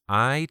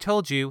 I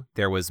told you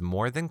there was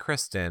more than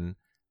Kristen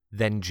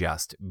than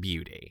just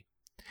beauty.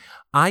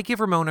 I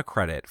give Ramona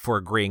credit for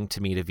agreeing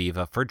to meet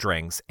Aviva for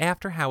drinks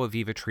after how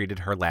Aviva treated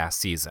her last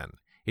season.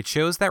 It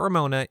shows that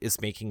Ramona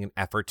is making an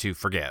effort to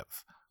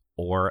forgive.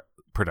 Or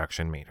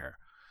production made her.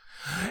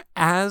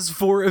 As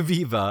for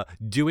Aviva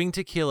doing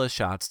tequila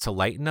shots to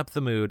lighten up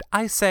the mood,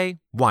 I say,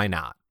 why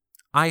not?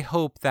 I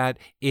hope that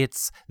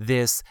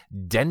this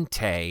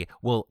dente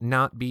will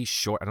not be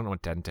short. I don't know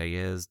what dente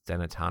is.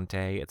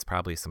 Denatante. It's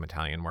probably some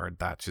Italian word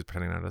that she's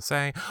pretending not to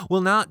say.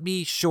 Will not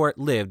be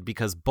short-lived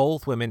because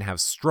both women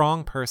have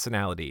strong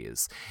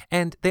personalities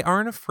and they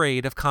aren't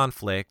afraid of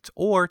conflict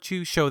or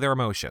to show their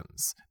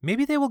emotions.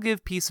 Maybe they will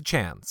give peace a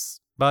chance.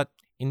 But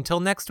until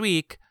next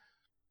week,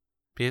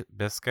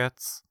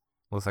 biscuits.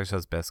 Looks like it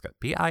says biscuit.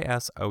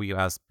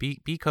 B-I-S-O-U-S.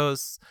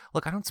 Because,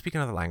 look, I don't speak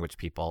another language,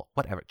 people.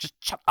 Whatever. Just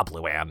shut up,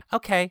 Luann.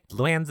 Okay,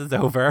 Luann's is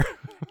over.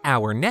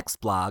 Our next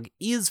blog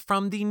is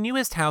from the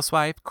newest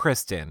housewife,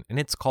 Kristen, and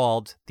it's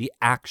called The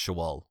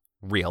Actual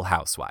Real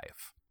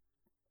Housewife.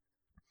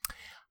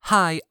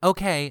 Hi,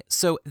 okay,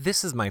 so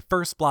this is my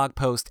first blog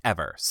post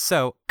ever,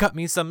 so cut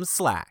me some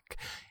slack.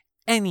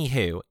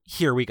 Anywho,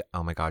 here we go.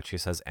 Oh my God, she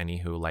says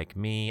anywho like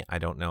me. I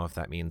don't know if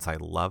that means I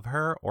love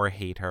her or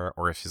hate her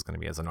or if she's going to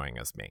be as annoying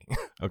as me.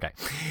 Okay.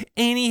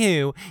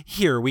 Anywho,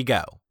 here we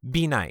go.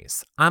 Be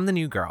nice. I'm the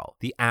new girl,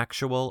 the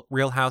actual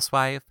Real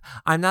Housewife.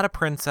 I'm not a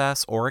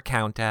princess or a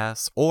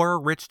countess or a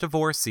rich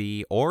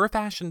divorcee or a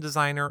fashion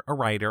designer, a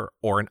writer,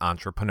 or an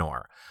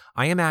entrepreneur.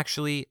 I am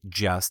actually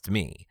just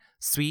me,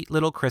 sweet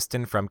little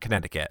Kristen from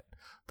Connecticut.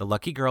 The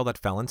lucky girl that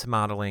fell into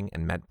modeling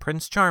and met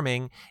Prince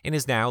Charming and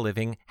is now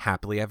living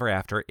happily ever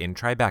after in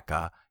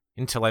Tribeca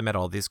until I met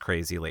all these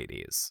crazy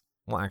ladies.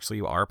 Well, actually,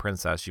 you are a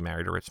princess. You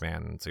married a rich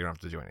man, so you don't have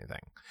to do anything.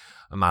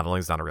 Modeling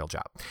is not a real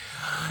job.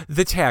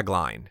 The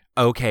tagline,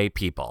 okay,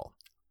 people.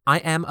 I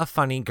am a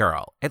funny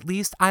girl. At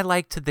least I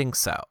like to think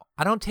so.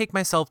 I don't take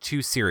myself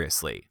too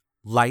seriously.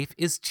 Life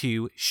is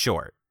too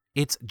short.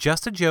 It's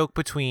just a joke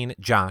between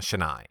Josh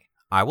and I.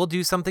 I will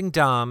do something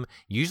dumb,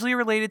 usually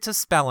related to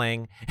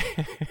spelling.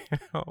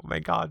 Oh my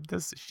God,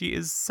 she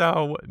is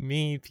so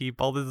me,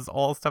 people. This is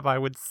all stuff I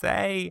would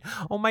say.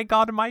 Oh my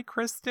God, am I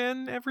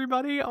Kristen,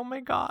 everybody? Oh my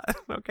God.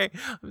 Okay,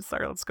 I'm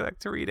sorry, let's go back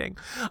to reading.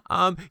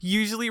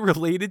 Usually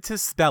related to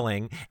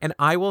spelling, and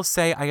I will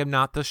say I am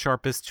not the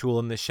sharpest tool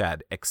in the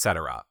shed,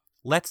 etc.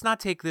 Let's not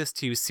take this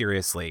too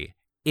seriously.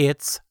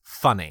 It's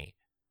funny.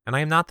 And I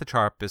am not the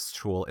sharpest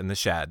tool in the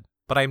shed,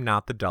 but I'm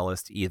not the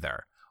dullest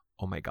either.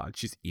 Oh my God,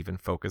 she's even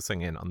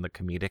focusing in on the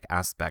comedic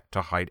aspect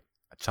to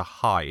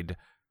hide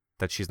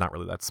that she's not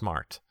really that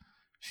smart.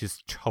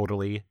 She's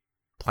totally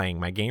playing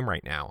my game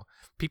right now.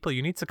 People,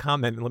 you need to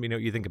comment and let me know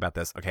what you think about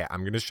this. Okay, I'm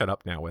going to shut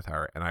up now with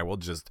her and I will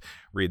just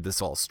read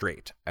this all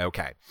straight.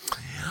 Okay.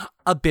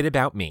 A bit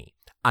about me.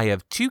 I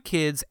have 2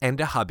 kids and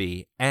a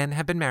hubby and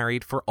have been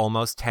married for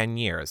almost 10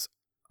 years.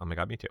 Oh my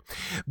God, me too.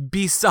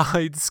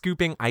 Besides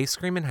scooping ice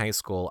cream in high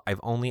school, I've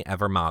only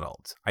ever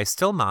modeled. I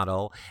still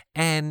model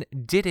and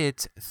did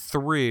it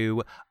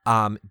through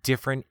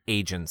different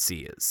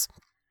agencies.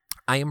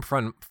 I am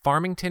from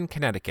Farmington,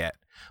 Connecticut.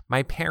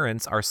 My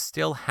parents are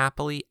still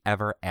happily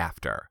ever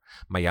after.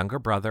 My younger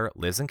brother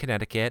lives in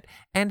Connecticut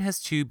and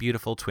has 2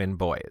 beautiful twin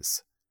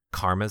boys.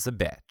 Karma's a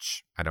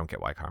bitch. I don't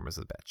get why Karma's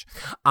a bitch.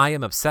 I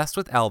am obsessed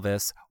with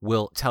Elvis.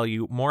 We'll tell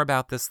you more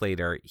about this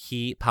later.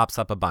 He pops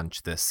up a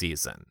bunch this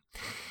season.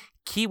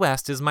 Key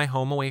West is my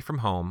home away from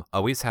home.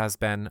 Always has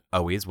been,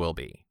 always will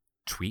be.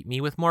 Tweet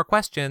me with more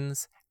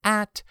questions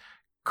at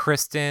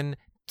Kristen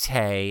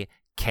Tay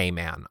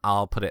K-Man.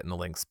 I'll put it in the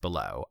links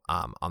below,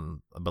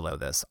 below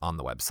this on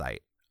the website.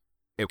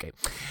 Okay.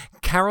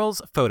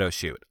 Carol's photo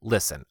shoot.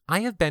 Listen,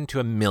 I have been to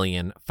a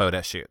million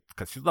photo shoots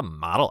because she's the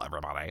model,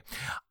 everybody.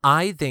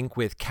 I think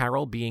with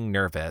Carol being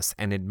nervous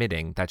and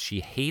admitting that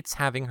she hates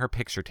having her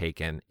picture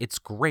taken, it's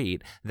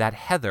great that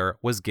Heather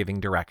was giving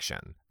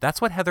direction.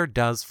 That's what Heather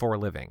does for a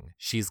living.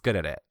 She's good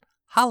at it.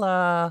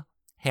 Holla!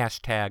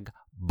 Hashtag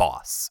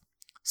boss.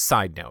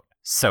 Side note.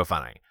 So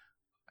funny.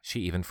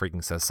 She even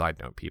freaking says side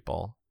note,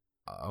 people.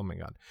 Oh my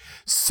God.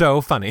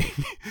 So funny.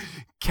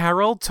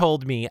 Carol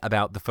told me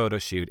about the photo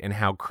shoot and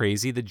how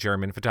crazy the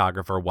German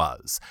photographer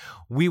was.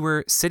 We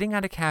were sitting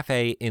at a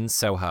cafe in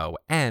Soho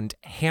and,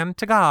 hand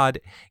to God,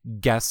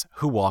 guess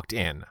who walked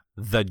in?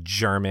 The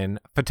German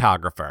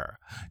photographer.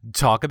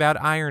 Talk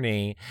about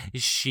irony.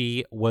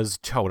 She was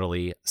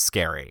totally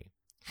scary.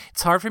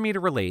 It's hard for me to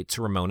relate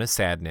to Ramona's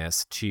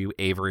sadness to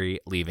Avery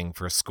leaving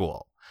for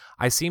school.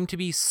 I seem to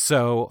be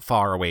so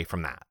far away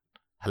from that.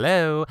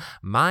 Hello,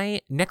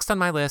 next on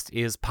my list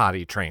is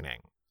potty training.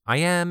 I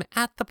am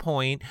at the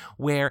point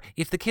where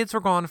if the kids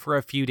were gone for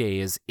a few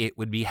days, it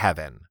would be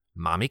heaven.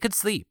 Mommy could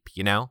sleep,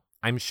 you know?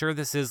 I'm sure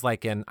this is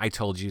like an I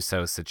told you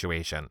so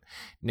situation.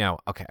 No,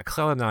 okay,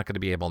 clearly I'm not going to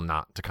be able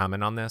not to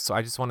comment on this, so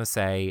I just want to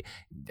say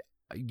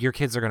your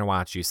kids are going to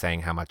watch you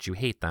saying how much you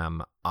hate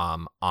them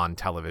on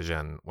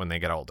television when they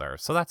get older.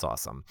 So that's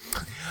awesome.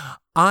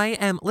 I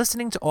am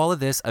listening to all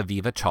of this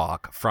Aviva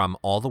talk from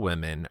all the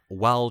women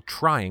while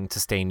trying to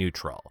stay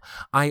neutral.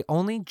 I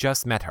only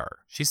just met her.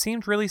 She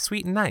seemed really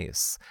sweet and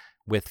nice.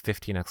 With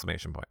 15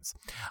 exclamation points.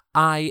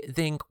 I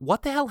think,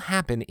 what the hell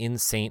happened in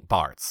St.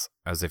 Bart's?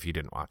 As if you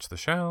didn't watch the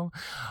show.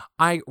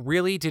 I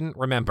really didn't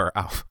remember.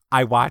 Oh,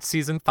 I watched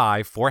season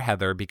 5 for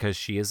Heather because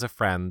she is a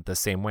friend, the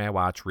same way I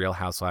watch Real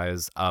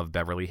Housewives of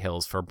Beverly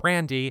Hills for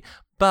Brandy,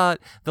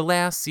 but the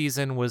last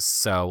season was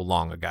so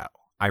long ago.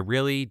 I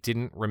really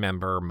didn't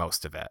remember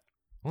most of it.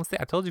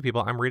 I told you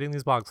people, I'm reading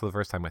these blogs for the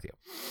first time with you.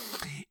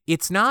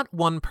 It's not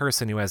one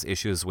person who has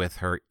issues with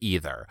her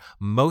either.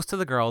 Most of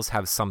the girls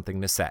have something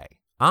to say.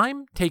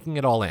 I'm taking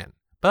it all in,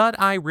 but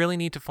I really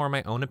need to form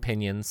my own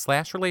opinions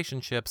 /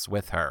 relationships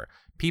with her.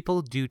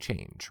 People do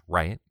change,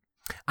 right?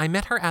 I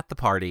met her at the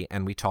party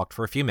and we talked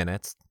for a few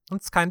minutes.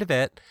 That's kind of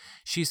it.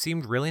 She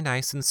seemed really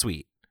nice and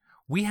sweet.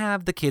 We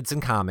have the kids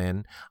in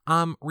common.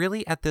 I'm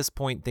really at this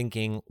point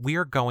thinking we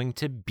are going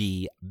to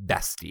be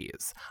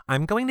besties.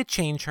 I'm going to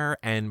change her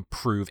and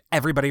prove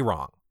everybody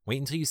wrong. Wait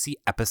until you see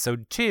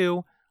episode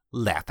 2.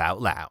 Laugh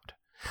out loud.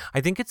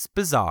 I think it's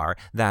bizarre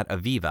that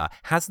Aviva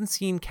hasn't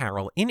seen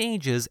Carol in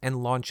ages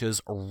and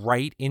launches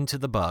right into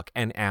the book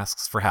and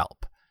asks for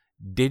help.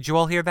 Did you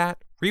all hear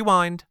that?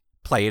 Rewind,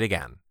 play it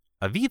again.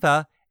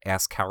 Aviva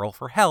asks Carol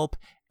for help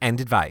and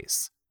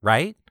advice.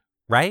 Right?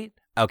 Right?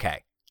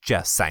 Okay,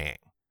 just saying.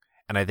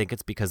 And I think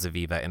it's because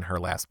Aviva in her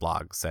last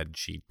blog said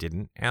she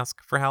didn't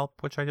ask for help,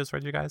 which I just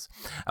read you guys.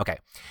 Okay,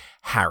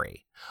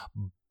 Harry.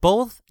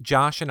 Both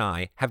Josh and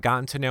I have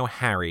gotten to know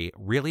Harry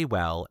really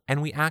well,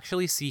 and we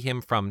actually see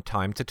him from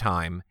time to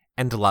time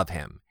and love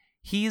him.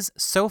 He's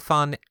so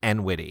fun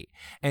and witty,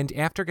 and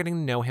after getting to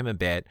know him a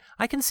bit,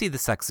 I can see the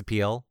sex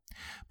appeal.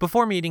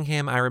 Before meeting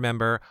him, I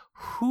remember,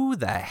 who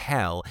the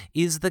hell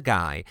is the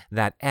guy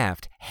that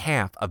effed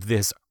half of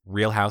this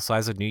Real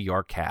Housewives of New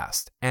York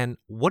cast, and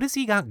what has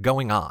he got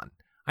going on?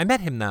 I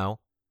met him, though.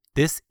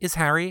 This is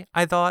Harry,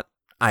 I thought.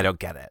 I don't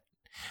get it.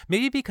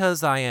 Maybe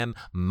because I am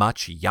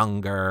much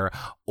younger,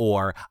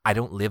 or I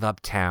don't live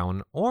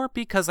uptown, or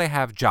because I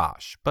have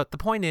Josh. But the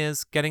point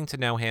is, getting to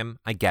know him,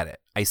 I get it.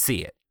 I see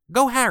it.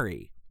 Go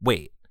Harry!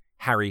 Wait,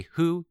 Harry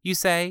who, you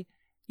say?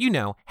 You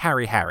know,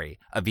 Harry,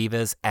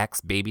 Aviva's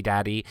ex-baby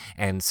daddy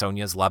and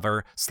Sonia's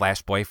lover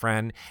 /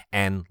 boyfriend,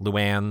 and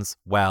Luann's,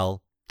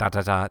 well, ...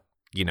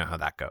 You know how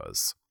that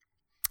goes.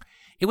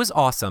 It was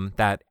awesome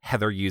that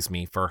Heather used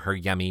me for her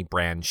Yummy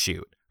brand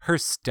shoot. Her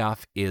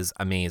stuff is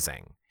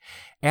amazing.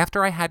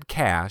 After I had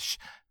Cash,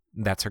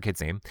 that's her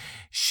kid's name,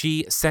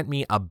 she sent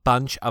me a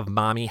bunch of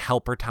mommy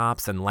helper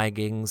tops and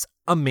leggings.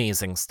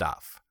 Amazing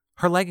stuff.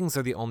 Her leggings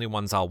are the only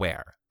ones I'll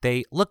wear.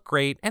 They look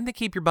great and they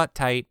keep your butt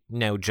tight,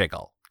 no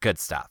jiggle. Good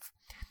stuff.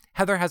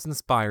 Heather has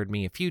inspired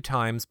me a few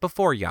times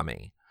before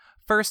Yummy.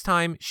 First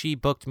time, she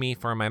booked me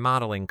for my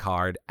modeling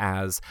card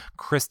as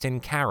Kristen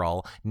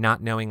Carroll,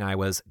 not knowing I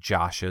was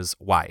Josh's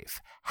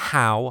wife.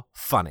 How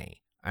funny.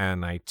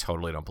 And I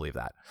totally don't believe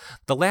that.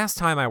 The last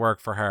time I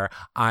worked for her,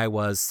 I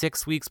was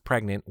 6 weeks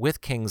pregnant with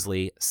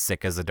Kingsley,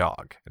 sick as a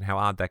dog. And how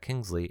odd that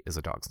Kingsley is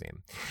a dog's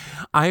name.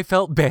 I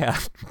felt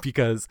bad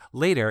because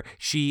later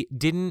she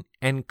didn't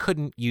and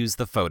couldn't use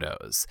the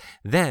photos.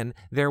 Then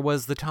there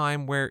was the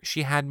time where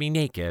she had me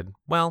naked,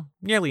 well,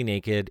 nearly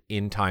naked,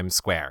 in Times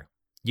Square.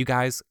 You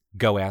guys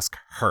go ask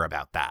her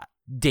about that.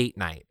 Date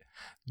night.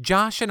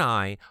 Josh and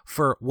I,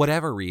 for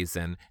whatever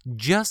reason,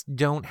 just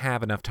don't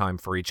have enough time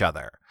for each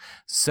other.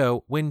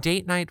 So when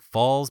date night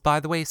falls by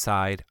the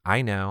wayside,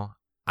 I know,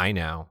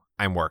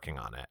 I'm working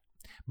on it.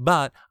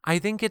 But I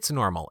think it's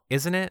normal,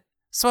 isn't it?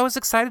 So I was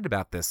excited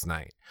about this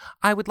night.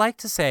 I would like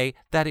to say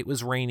that it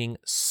was raining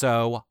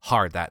so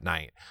hard that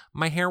night.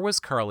 My hair was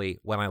curly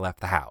when I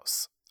left the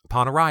house.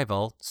 Upon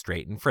arrival,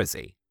 straight and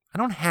frizzy. I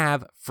don't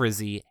have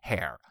frizzy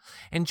hair.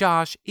 And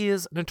Josh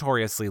is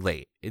notoriously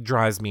late. It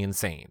drives me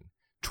insane.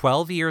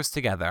 12 years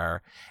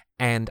together,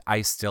 and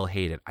I still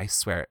hate it. I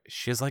swear,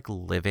 she's like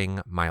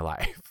living my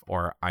life,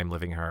 or I'm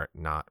living her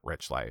not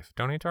rich life.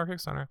 Donate to our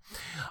Kickstarter.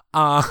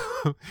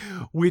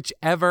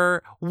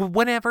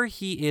 Whenever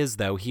he is,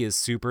 though, he is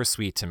super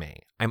sweet to me.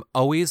 I'm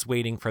always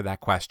waiting for that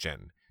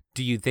question.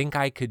 Do you think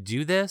I could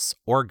do this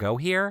or go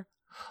here?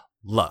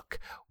 Look,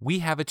 we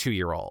have a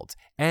 2-year-old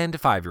and a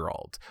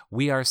 5-year-old.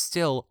 We are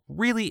still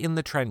really in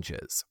the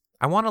trenches.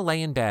 I want to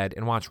lay in bed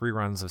and watch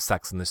reruns of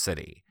Sex and the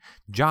City.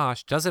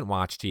 Josh doesn't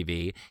watch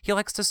TV. He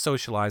likes to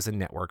socialize and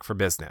network for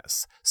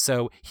business.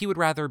 So he would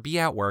rather be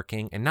out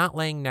working and not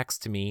laying next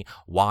to me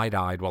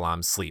wide-eyed while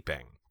I'm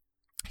sleeping.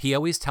 He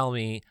always tells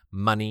me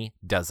money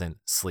doesn't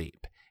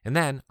sleep. And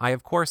then I,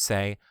 of course,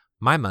 say,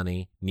 my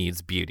money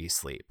needs beauty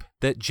sleep.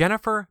 The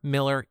Jennifer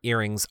Miller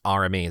earrings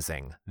are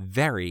amazing.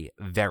 Very,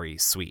 very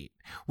sweet.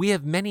 We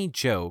have many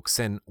jokes,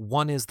 and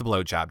one is the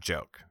blowjob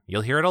joke.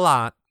 You'll hear it a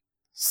lot.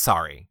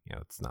 Sorry.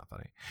 It's not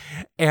funny.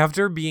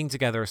 After being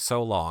together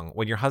so long,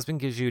 when your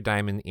husband gives you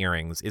diamond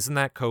earrings, isn't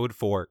that code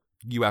for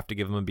you have to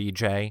give him a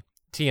BJ?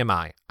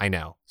 TMI. I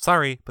know.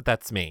 Sorry, but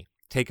that's me.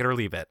 Take it or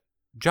leave it.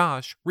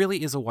 Josh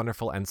really is a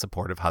wonderful and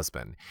supportive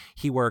husband.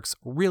 He works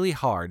really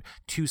hard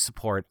to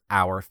support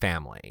our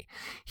family.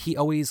 He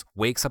always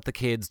wakes up the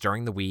kids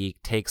during the week,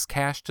 takes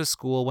Cash to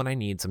school when I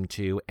need him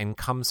to, and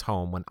comes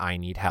home when I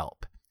need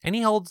help. And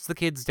he holds the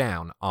kids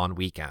down on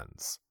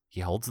weekends.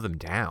 He holds them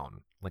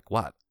down? Like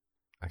what?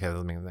 Okay, that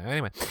doesn't mean that.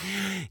 Anyway,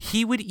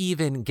 he would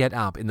even get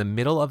up in the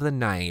middle of the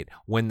night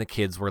when the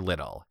kids were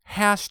little.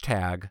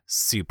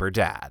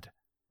 #superdad.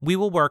 We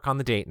will work on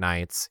the date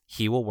nights.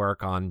 He will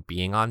work on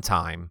being on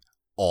time.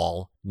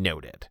 All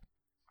noted.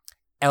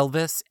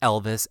 Elvis,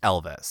 Elvis,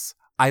 Elvis.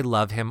 I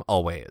love him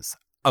always.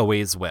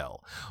 Always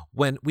will.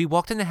 When we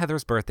walked into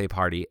Heather's birthday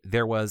party,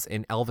 there was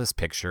an Elvis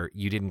picture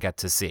you didn't get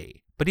to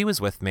see, but he was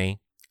with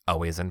me,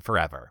 always and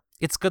forever.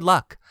 It's good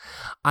luck.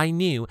 I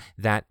knew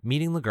that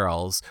meeting the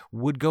girls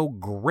would go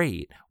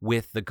great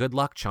with the good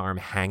luck charm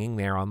hanging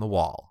there on the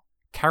wall.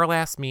 Carol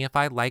asked me if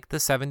I liked the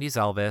 70s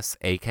Elvis,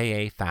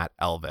 aka Fat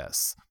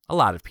Elvis. A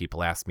lot of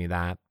people ask me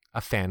that. A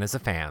fan is a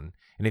fan.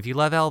 And if you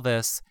love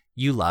Elvis,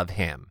 you love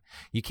him.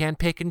 You can't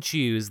pick and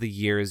choose the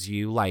years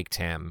you liked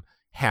him.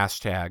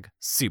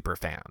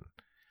 #superfan.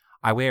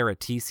 I wear a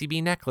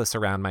TCB necklace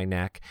around my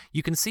neck.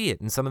 You can see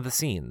it in some of the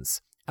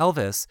scenes.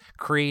 Elvis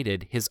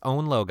created his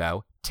own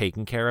logo,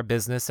 taking care of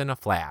business in a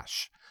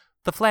flash.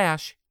 The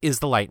flash is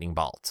the lightning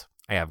bolt.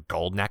 I have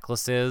gold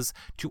necklaces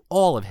to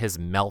all of his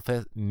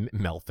Memphis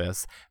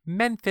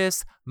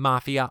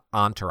Mafia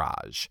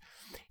entourage.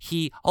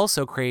 He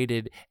also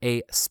created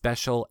a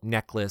special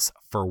necklace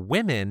for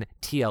women,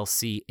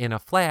 TLC in a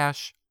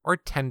flash, or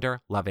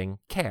tender loving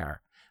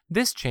care.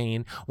 This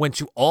chain went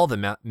to all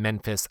the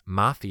Memphis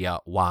Mafia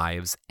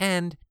wives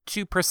and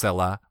to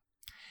Priscilla.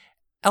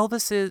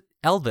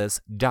 Elvis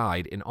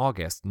died in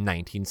August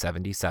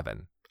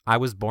 1977. I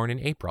was born in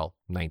April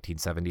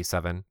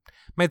 1977.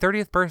 My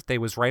 30th birthday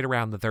was right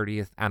around the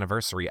 30th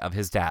anniversary of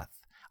his death.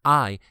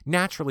 I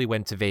naturally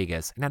went to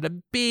Vegas and had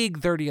a big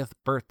 30th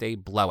birthday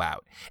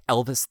blowout,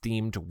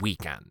 Elvis-themed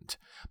weekend.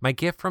 My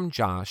gift from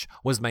Josh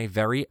was my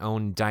very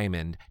own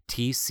diamond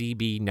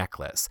TCB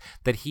necklace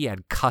that he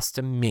had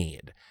custom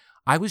made.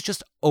 I was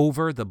just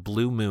over the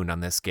blue moon on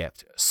this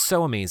gift.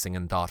 So amazing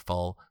and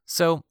thoughtful.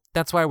 So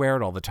that's why I wear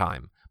it all the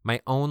time. My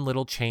own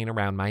little chain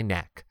around my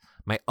neck.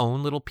 My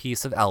own little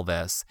piece of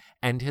Elvis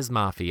and his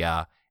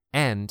mafia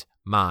and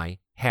my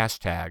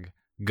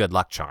 #good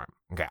luck charm.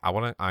 Okay,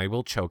 I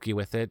will choke you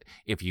with it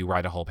if you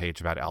write a whole page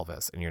about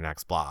Elvis in your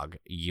next blog.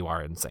 You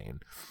are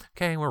insane.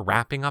 Okay, we're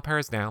wrapping up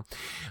hers now.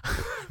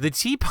 The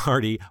tea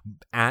party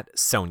at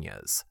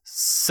Sonia's.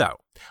 So,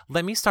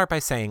 let me start by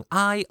saying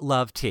I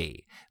love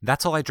tea.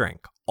 That's all I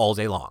drink all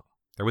day long.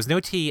 There was no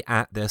tea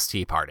at this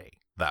tea party,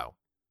 though.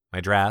 My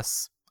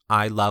dress,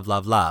 I love,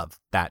 love, love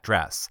that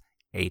dress.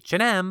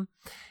 H&M.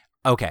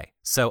 Okay,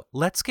 so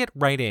let's get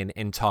right in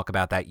and talk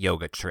about that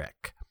yoga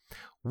trick.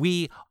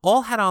 We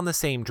all had on the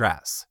same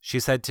dress.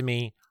 She said to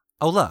me,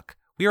 "Oh, look,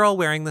 we are all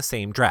wearing the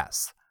same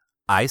dress."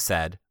 I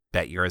said,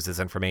 "Bet yours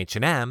isn't from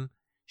H&M."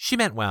 She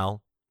meant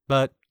well,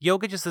 but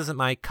yoga just isn't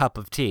my cup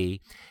of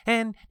tea,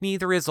 and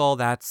neither is all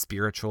that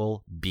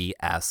spiritual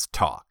BS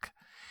talk.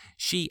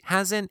 She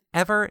hasn't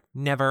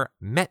never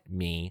met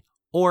me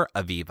or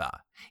Aviva.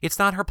 It's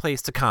not her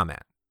place to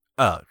comment.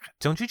 Ugh,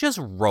 don't you just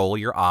roll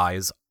your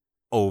eyes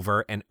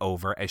over and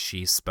over as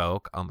she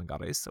spoke? Oh my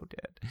God, I so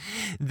did.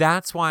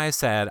 That's why I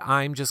said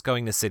I'm just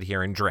going to sit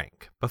here and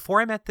drink. Before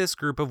I met this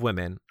group of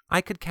women,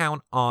 I could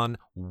count on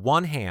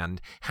one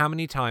hand how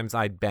many times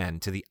I'd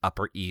been to the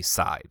Upper East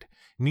Side.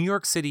 New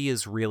York City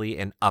is really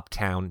an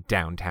uptown,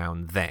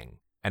 downtown thing,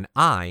 and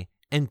I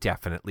am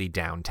definitely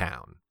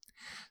downtown.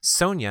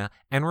 Sonia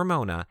and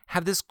Ramona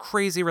have this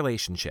crazy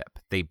relationship.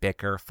 They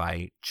bicker,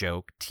 fight,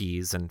 joke,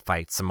 tease, and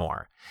fight some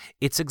more.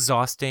 It's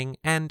exhausting,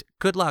 and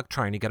good luck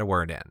trying to get a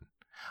word in.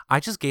 I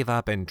just gave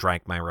up and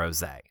drank my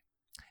rosé.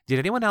 Did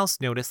anyone else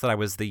notice that I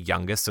was the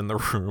youngest in the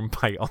room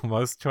by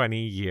almost 20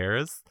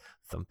 years?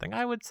 something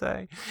I would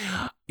say.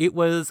 It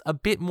was a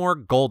bit more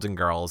Golden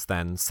Girls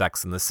than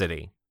Sex and the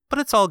City. But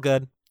it's all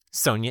good.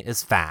 Sonia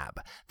is fab.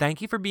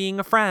 Thank you for being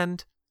a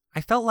friend.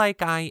 I felt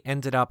like I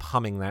ended up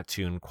humming that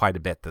tune quite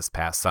a bit this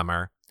past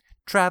summer.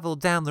 Travel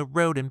down the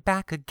road and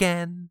back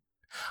again.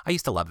 I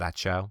used to love that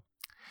show.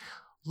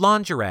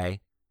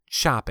 Lingerie,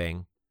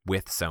 shopping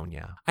with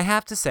Sonia. I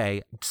have to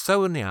say,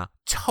 Sonia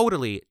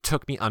totally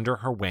took me under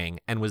her wing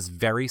and was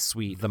very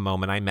sweet the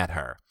moment I met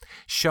her,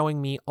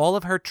 showing me all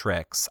of her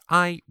tricks.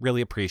 I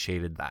really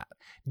appreciated that.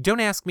 Don't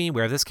ask me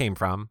where this came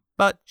from,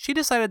 but she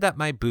decided that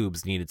my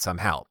boobs needed some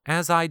help,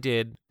 as I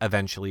did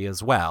eventually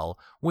as well,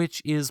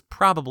 which is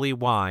probably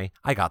why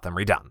I got them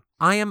redone.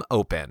 I am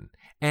open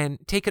and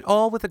take it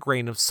all with a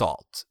grain of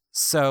salt.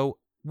 So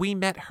we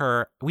met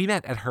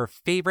at her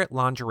favorite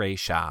lingerie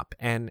shop,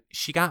 and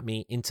she got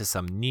me into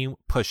some new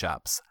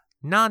push-ups,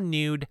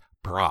 non-nude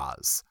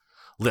bras.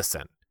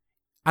 Listen,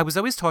 I was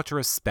always taught to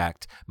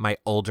respect my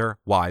older,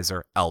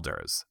 wiser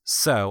elders,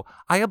 so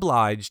I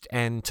obliged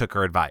and took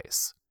her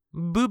advice.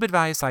 Boob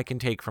advice I can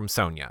take from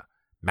Sonia.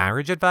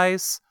 Marriage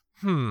advice?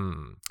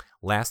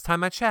 Last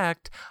time I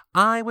checked,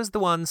 I was the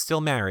one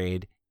still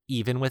married,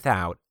 even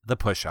without the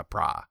push-up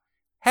bra.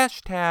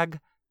 Hashtag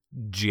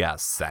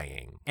just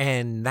saying.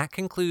 And that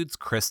concludes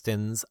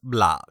Kristen's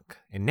blog.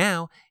 And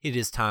now it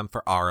is time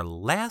for our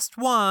last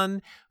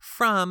one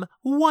from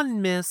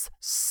one Miss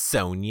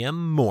Sonia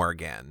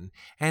Morgan.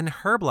 And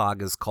her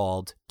blog is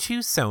called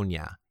To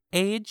Sonia.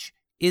 Age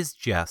is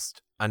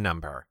just a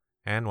number.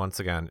 And once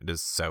again, it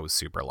is so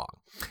super long.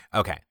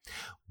 Okay,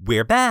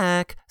 we're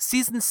back.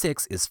 Season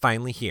 6 is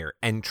finally here.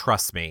 And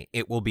trust me,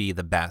 it will be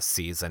the best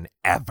season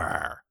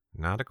ever.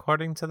 Not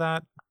according to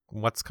that.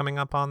 What's coming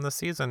up on the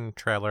season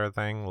trailer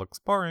thing looks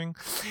boring.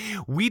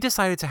 We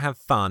decided to have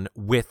fun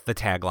with the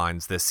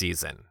taglines this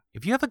season.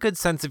 If you have a good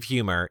sense of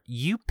humor,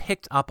 you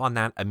picked up on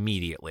that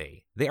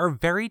immediately. They are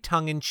very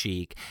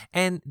tongue-in-cheek,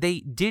 and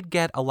they did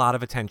get a lot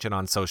of attention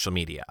on social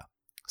media.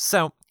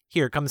 So,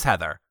 here comes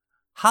Heather.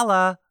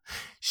 Holla!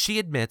 She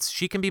admits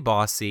she can be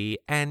bossy,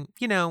 and,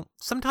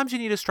 sometimes you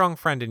need a strong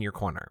friend in your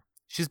corner.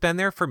 She's been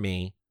there for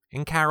me,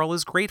 and Carol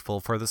is grateful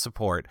for the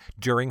support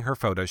during her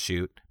photo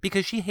shoot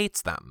because she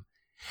hates them.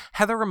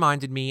 Heather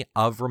reminded me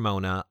of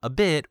Ramona a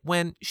bit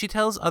when she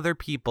tells other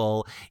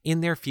people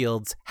in their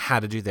fields how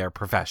to do their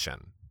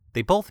profession.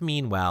 They both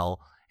mean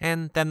well,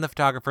 and then the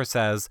photographer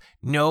says,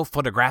 "No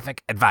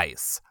photographic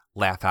advice."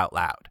 Laugh out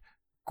loud.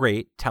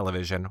 Great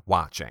television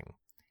watching.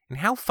 And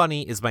how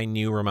funny is my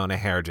new Ramona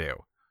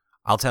hairdo?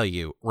 I'll tell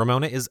you,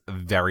 Ramona is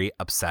very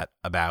upset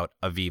about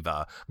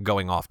Aviva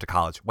going off to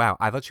college. Wow,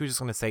 I thought she was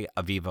just going to say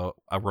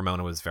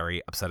Ramona was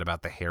very upset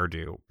about the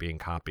hairdo being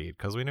copied,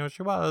 because we know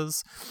she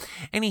was.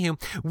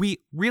 Anywho, we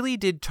really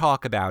did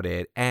talk about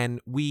it,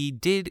 and we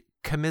did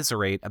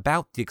commiserate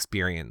about the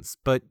experience,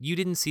 but you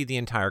didn't see the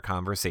entire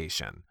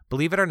conversation.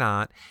 Believe it or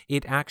not,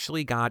 it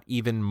actually got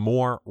even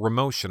more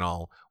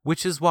emotional,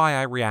 which is why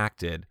I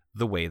reacted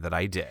the way that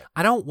I did.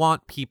 I don't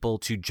want people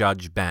to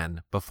judge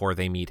Ben before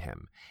they meet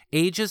him.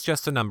 Age is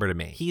just a number to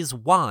me. He's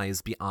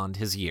wise beyond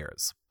his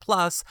years.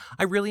 Plus,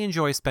 I really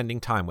enjoy spending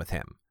time with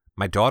him.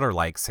 My daughter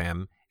likes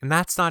him, and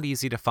that's not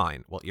easy to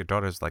find. Well, your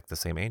daughter's like the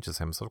same age as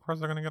him, so of course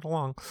they're going to get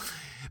along.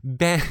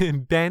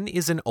 Ben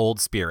is an old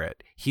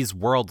spirit. He's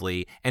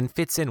worldly and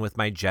fits in with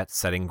my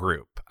jet-setting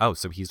group. Oh,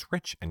 so he's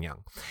rich and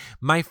young.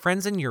 My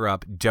friends in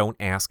Europe don't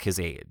ask his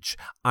age.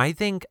 I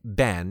think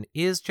Ben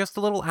is just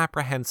a little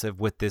apprehensive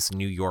with this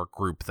New York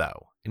group,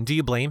 though. And do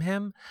you blame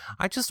him?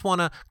 I just want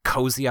to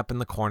cozy up in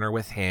the corner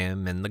with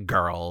him, and the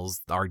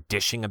girls are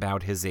dishing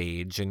about his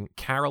age, and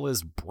Carol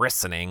is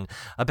bristling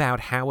about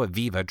how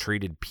Aviva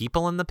treated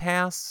people in the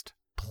past.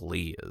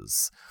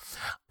 Please.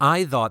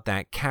 I thought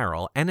that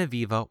Carol and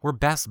Aviva were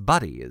best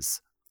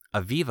buddies.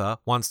 Aviva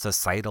wants to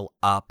sidle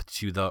up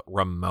to the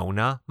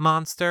Ramona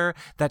monster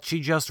that she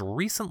just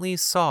recently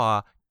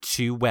saw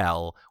too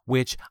well,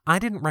 which I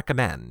didn't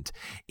recommend.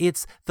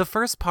 It's the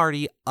first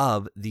party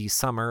of the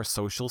summer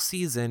social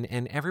season,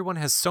 and everyone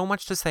has so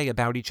much to say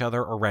about each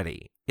other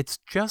already. It's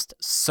just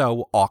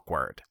so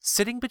awkward.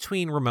 Sitting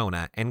between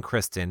Ramona and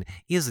Kristen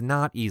is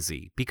not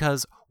easy,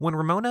 because when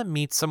Ramona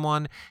meets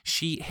someone,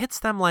 she hits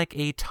them like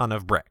a ton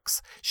of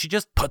bricks. She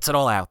just puts it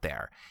all out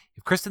there.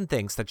 If Kristen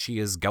thinks that she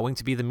is going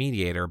to be the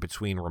mediator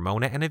between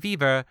Ramona and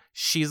Aviva,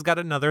 she's got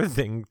another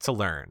thing to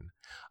learn.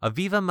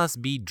 Aviva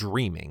must be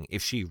dreaming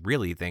if she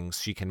really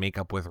thinks she can make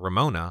up with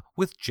Ramona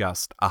with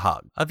just a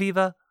hug.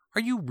 Aviva,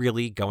 are you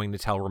really going to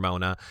tell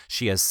Ramona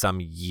she has some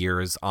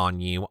years on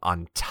you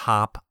on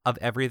top of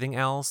everything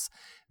else?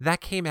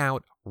 That came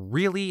out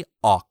really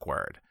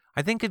awkward.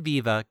 I think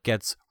Aviva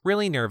gets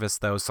really nervous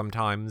though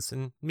sometimes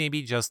and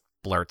maybe just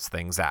blurts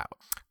things out.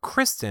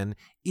 Kristen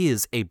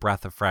is a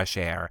breath of fresh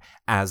air,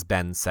 as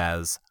Ben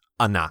says,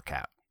 a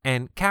knockout.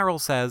 And Carol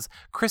says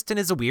Kristen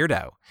is a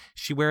weirdo.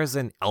 She wears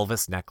an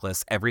Elvis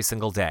necklace every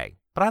single day,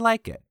 but I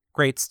like it.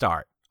 Great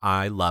start.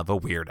 I love a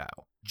weirdo.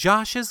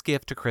 Josh's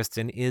gift to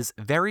Kristen is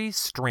very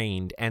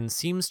strained and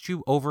seems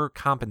to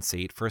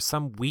overcompensate for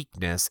some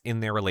weakness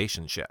in their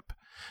relationship.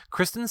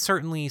 Kristen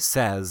certainly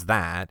says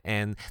that,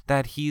 and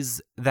that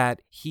he's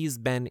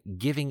been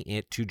giving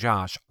it to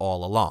Josh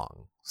all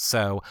along.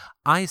 So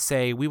I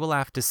say we will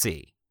have to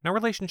see. No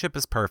relationship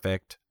is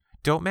perfect.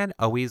 Don't men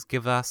always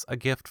give us a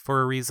gift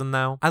for a reason,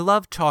 though? I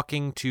love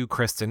talking to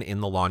Kristen in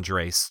the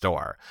lingerie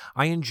store.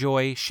 I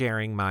enjoy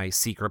sharing my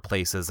secret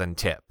places and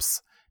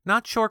tips.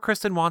 Not sure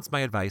Kristen wants my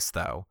advice,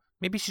 though.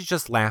 Maybe she's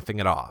just laughing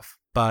it off.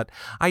 But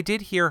I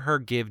did hear her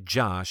give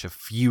Josh a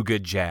few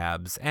good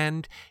jabs,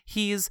 and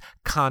he's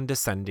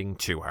condescending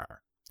to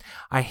her.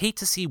 I hate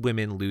to see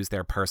women lose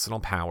their personal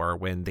power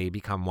when they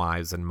become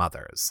wives and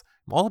mothers.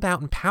 I'm all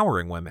about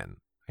empowering women.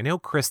 I know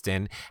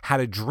Kristen had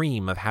a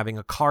dream of having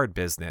a card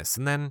business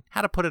and then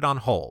had to put it on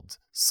hold.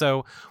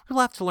 So we'll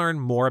have to learn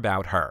more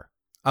about her.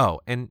 Oh,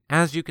 and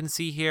as you can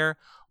see here,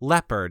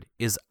 leopard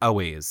is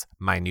always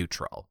my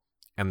neutral.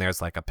 And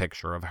there's like a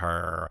picture of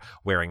her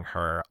wearing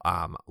her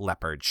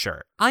leopard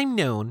shirt. I'm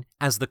known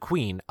as the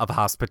queen of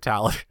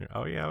hospitality.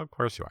 Oh yeah, of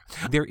course you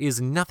are. There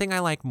is nothing I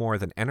like more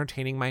than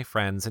entertaining my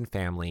friends and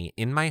family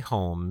in my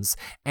homes,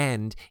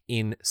 and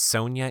in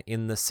Sonia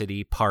in the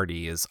City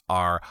parties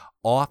are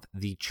off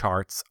the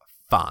charts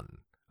fun.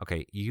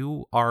 Okay,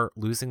 you are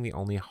losing the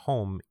only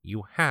home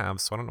you have,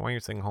 so I don't know why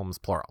you're saying homes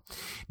plural.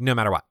 No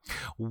matter what.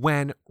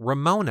 When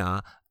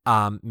Ramona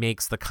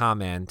makes the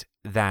comment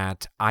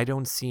that I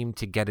don't seem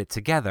to get it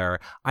together,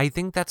 I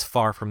think that's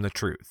far from the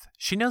truth.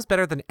 She knows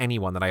better than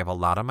anyone that I have a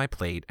lot on my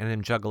plate and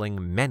am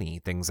juggling many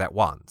things at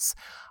once.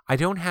 I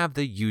don't have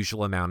the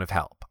usual amount of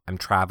help. I'm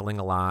traveling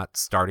a lot,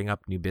 starting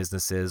up new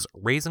businesses,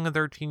 raising a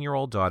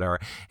 13-year-old daughter,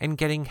 and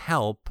getting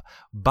help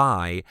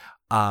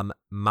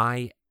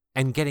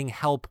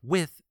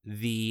with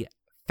the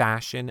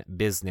fashion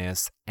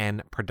business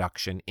and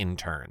production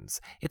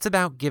interns. It's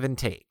about give and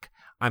take.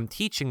 I'm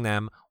teaching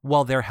them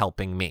while they're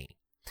helping me.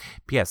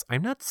 P.S.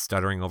 I'm not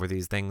stuttering over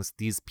these things.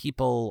 These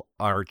people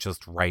are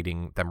just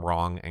writing them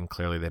wrong, and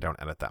clearly they don't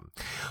edit them.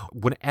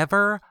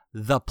 Whenever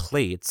the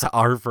plates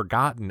are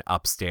forgotten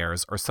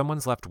upstairs or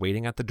someone's left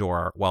waiting at the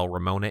door while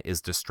Ramona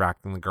is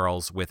distracting the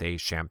girls with a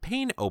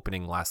champagne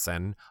opening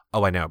lesson.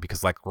 Oh, I know,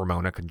 because like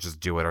Ramona can just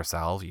do it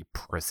herself, you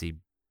prissy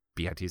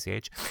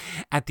bitch.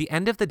 At the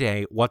end of the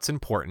day, what's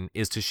important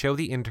is to show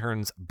the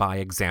interns by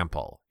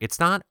example. It's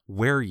not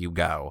where you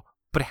go,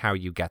 but how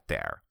you get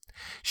there.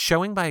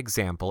 Showing by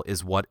example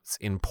is what's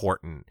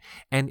important,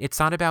 and it's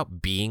not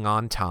about being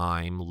on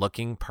time,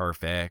 looking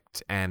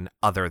perfect, and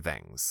other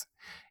things.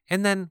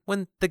 And then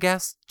when the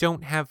guests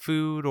don't have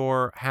food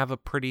or have a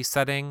pretty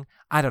setting,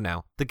 I don't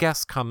know, the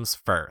guest comes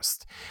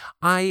first.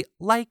 I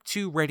like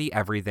to ready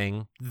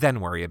everything, then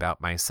worry about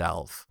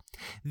myself.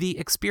 The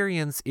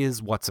experience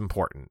is what's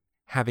important.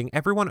 Having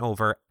everyone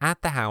over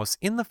at the house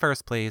in the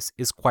first place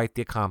is quite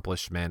the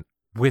accomplishment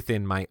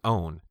within my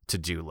own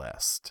to-do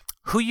list.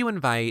 Who you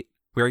invite,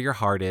 where your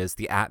heart is,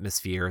 the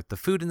atmosphere, the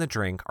food and the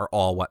drink are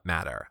all what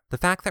matter. The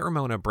fact that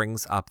Ramona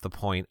brings up the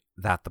point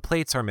that the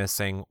plates are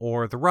missing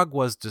or the rug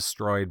was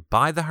destroyed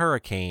by the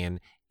hurricane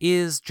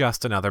is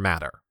just another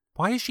matter.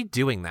 Why is she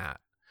doing that?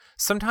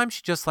 Sometimes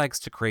she just likes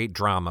to create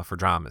drama for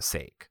drama's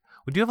sake.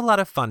 We do have a lot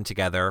of fun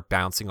together,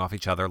 bouncing off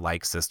each other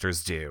like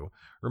sisters do.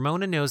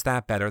 Ramona knows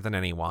that better than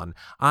anyone.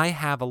 I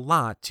have a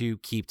lot to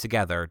keep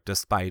together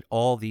despite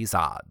all these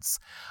odds.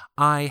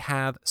 I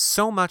have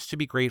so much to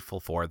be grateful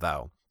for,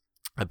 though.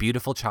 A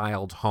beautiful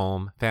child,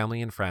 home,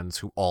 family, and friends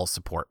who all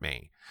support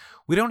me.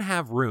 We don't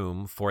have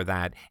room for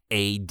that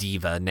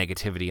diva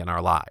negativity in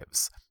our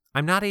lives. I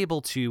am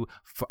able to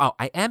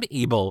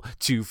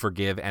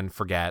forgive and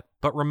forget,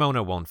 but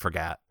Ramona won't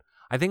forget.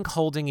 I think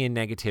holding in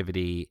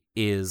negativity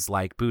is,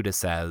 like Buddha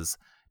says,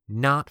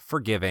 not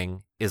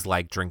forgiving is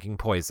like drinking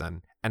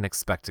poison and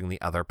expecting the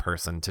other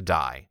person to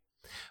die.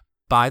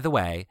 By the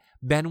way,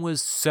 Ben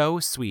was so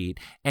sweet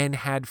and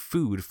had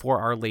food for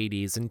our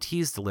ladies and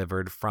teas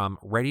delivered from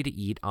Ready to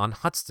Eat on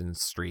Hudson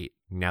Street.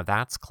 Now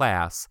that's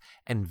class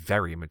and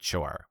very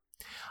mature.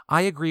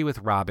 I agree with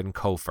Robin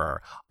Kofer,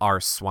 our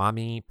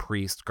Swami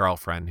priest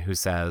girlfriend, who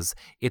says,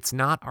 "It's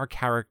not our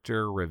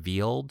character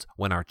revealed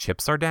when our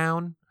chips are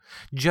down.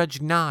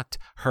 Judge not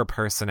her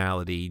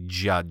personality,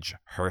 judge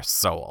her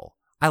soul."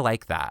 I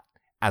like that.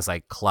 As I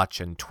clutch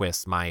and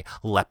twist my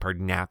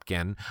leopard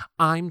napkin,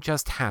 I'm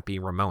just happy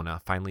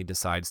Ramona finally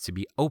decides to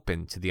be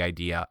open to the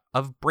idea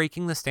of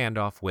breaking the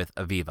standoff with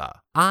Aviva.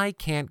 I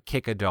can't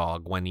kick a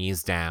dog when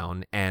he's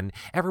down, and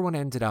everyone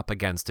ended up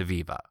against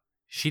Aviva.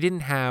 She didn't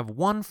have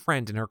one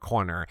friend in her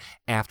corner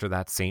after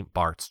that St.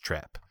 Bart's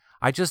trip.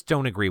 I just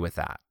don't agree with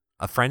that.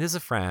 A friend is a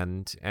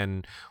friend,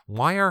 and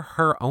why are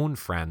her own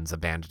friends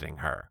abandoning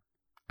her?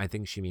 I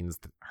think she means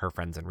her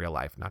friends in real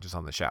life, not just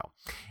on the show.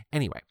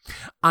 Anyway,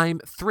 I'm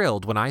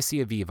thrilled when I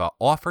see Aviva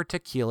offer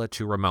tequila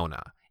to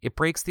Ramona. It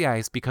breaks the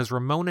ice because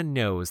Ramona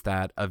knows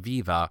that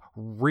Aviva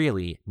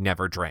really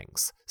never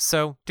drinks.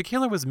 So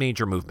tequila was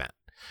major movement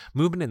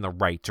in the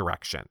right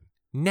direction.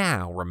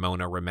 Now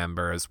Ramona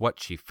remembers what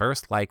she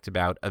first liked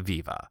about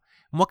Aviva.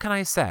 And what can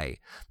I say?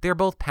 They're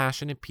both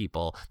passionate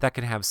people that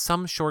can have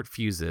some short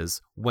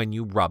fuses when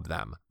you rub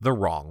them the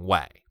wrong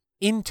way.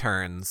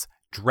 Interns,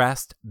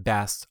 dressed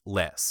best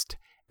list.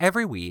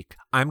 Every week,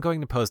 I'm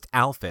going to post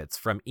outfits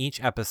from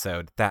each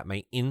episode that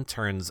my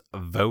interns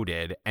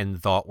voted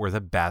and thought were the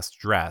best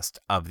dressed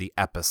of the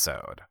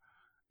episode.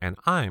 And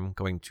I'm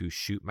going to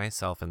shoot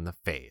myself in the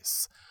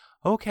face.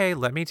 Okay,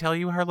 let me tell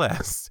you her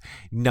list.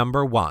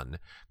 Number 1,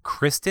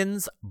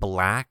 Kristen's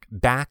black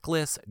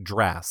backless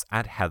dress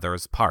at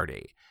Heather's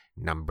party.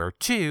 Number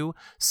 2,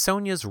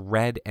 Sonia's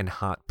red and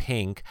hot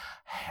pink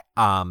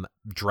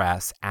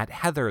dress at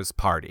Heather's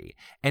party.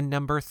 And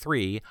number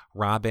 3,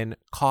 Robin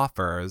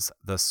Coffer's,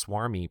 the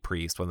swarmy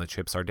priest when the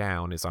chips are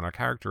down, is on our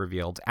character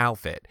revealed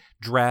outfit,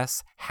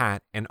 dress,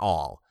 hat, and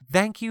all.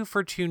 Thank you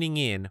for tuning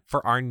in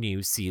for our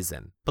new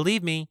season.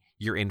 Believe me,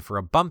 you're in for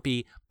a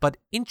bumpy but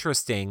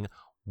interesting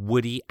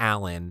Woody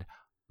Allen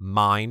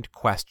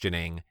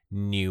mind-questioning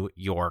New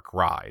York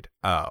ride.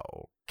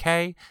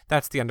 Okay,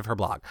 that's the end of her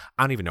blog.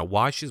 I don't even know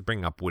why she's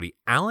bringing up Woody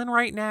Allen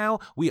right now.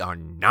 We are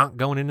not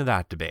going into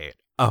that debate.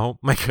 Oh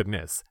my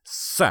goodness.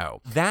 So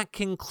that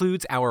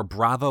concludes our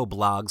Bravo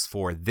blogs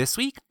for this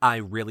week. I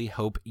really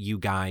hope you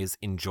guys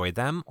enjoyed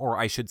them, or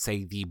I should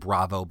say the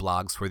Bravo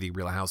blogs for the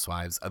Real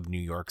Housewives of New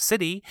York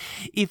City.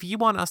 If you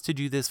want us to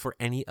do this for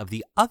any of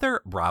the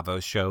other Bravo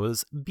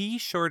shows, be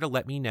sure to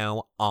let me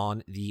know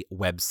on the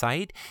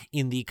website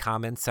in the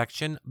comments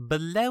section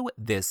below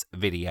this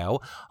video.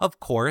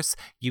 Of course,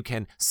 you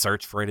can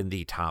search for it in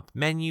the top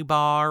menu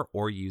bar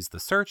or use the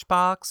search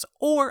box,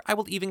 or I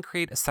will even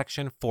create a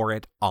section for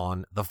it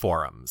on the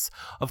forums.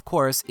 Of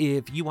course,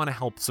 if you want to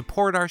help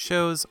support our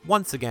shows,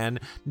 once again,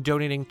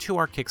 donating to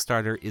our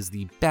Kickstarter is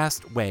the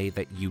best way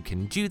that you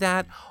can do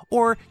that,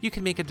 or you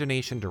can make a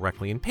donation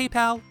directly in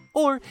PayPal,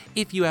 or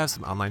if you have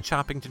some online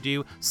shopping to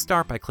do,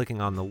 start by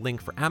clicking on the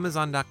link for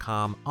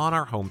Amazon.com on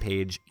our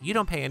homepage. You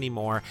don't pay any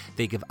more,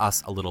 they give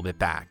us a little bit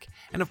back.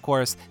 And of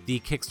course, the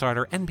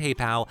Kickstarter and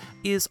PayPal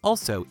is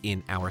also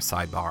in our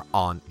sidebar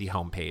on the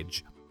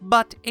homepage.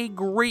 But a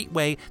great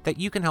way that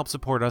you can help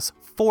support us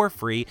for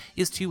free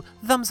is to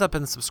thumbs up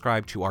and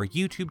subscribe to our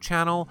YouTube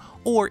channel,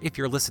 or if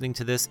you're listening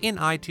to this in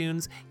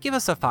iTunes, give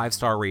us a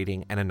 5-star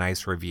rating and a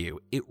nice review.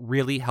 It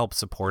really helps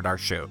support our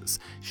shows.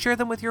 Share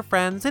them with your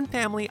friends and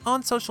family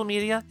on social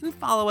media and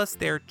follow us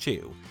there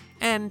too.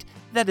 And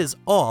that is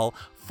all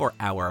for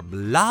our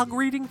blog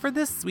reading for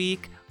this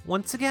week.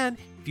 Once again,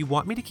 if you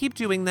want me to keep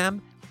doing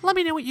them, let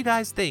me know what you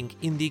guys think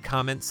in the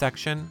comments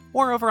section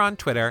or over on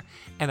Twitter,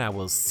 and I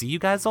will see you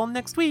guys all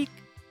next week.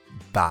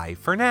 Bye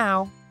for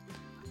now.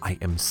 I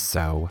am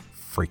so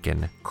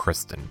freaking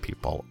Kristen,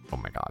 people. Oh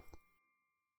my God.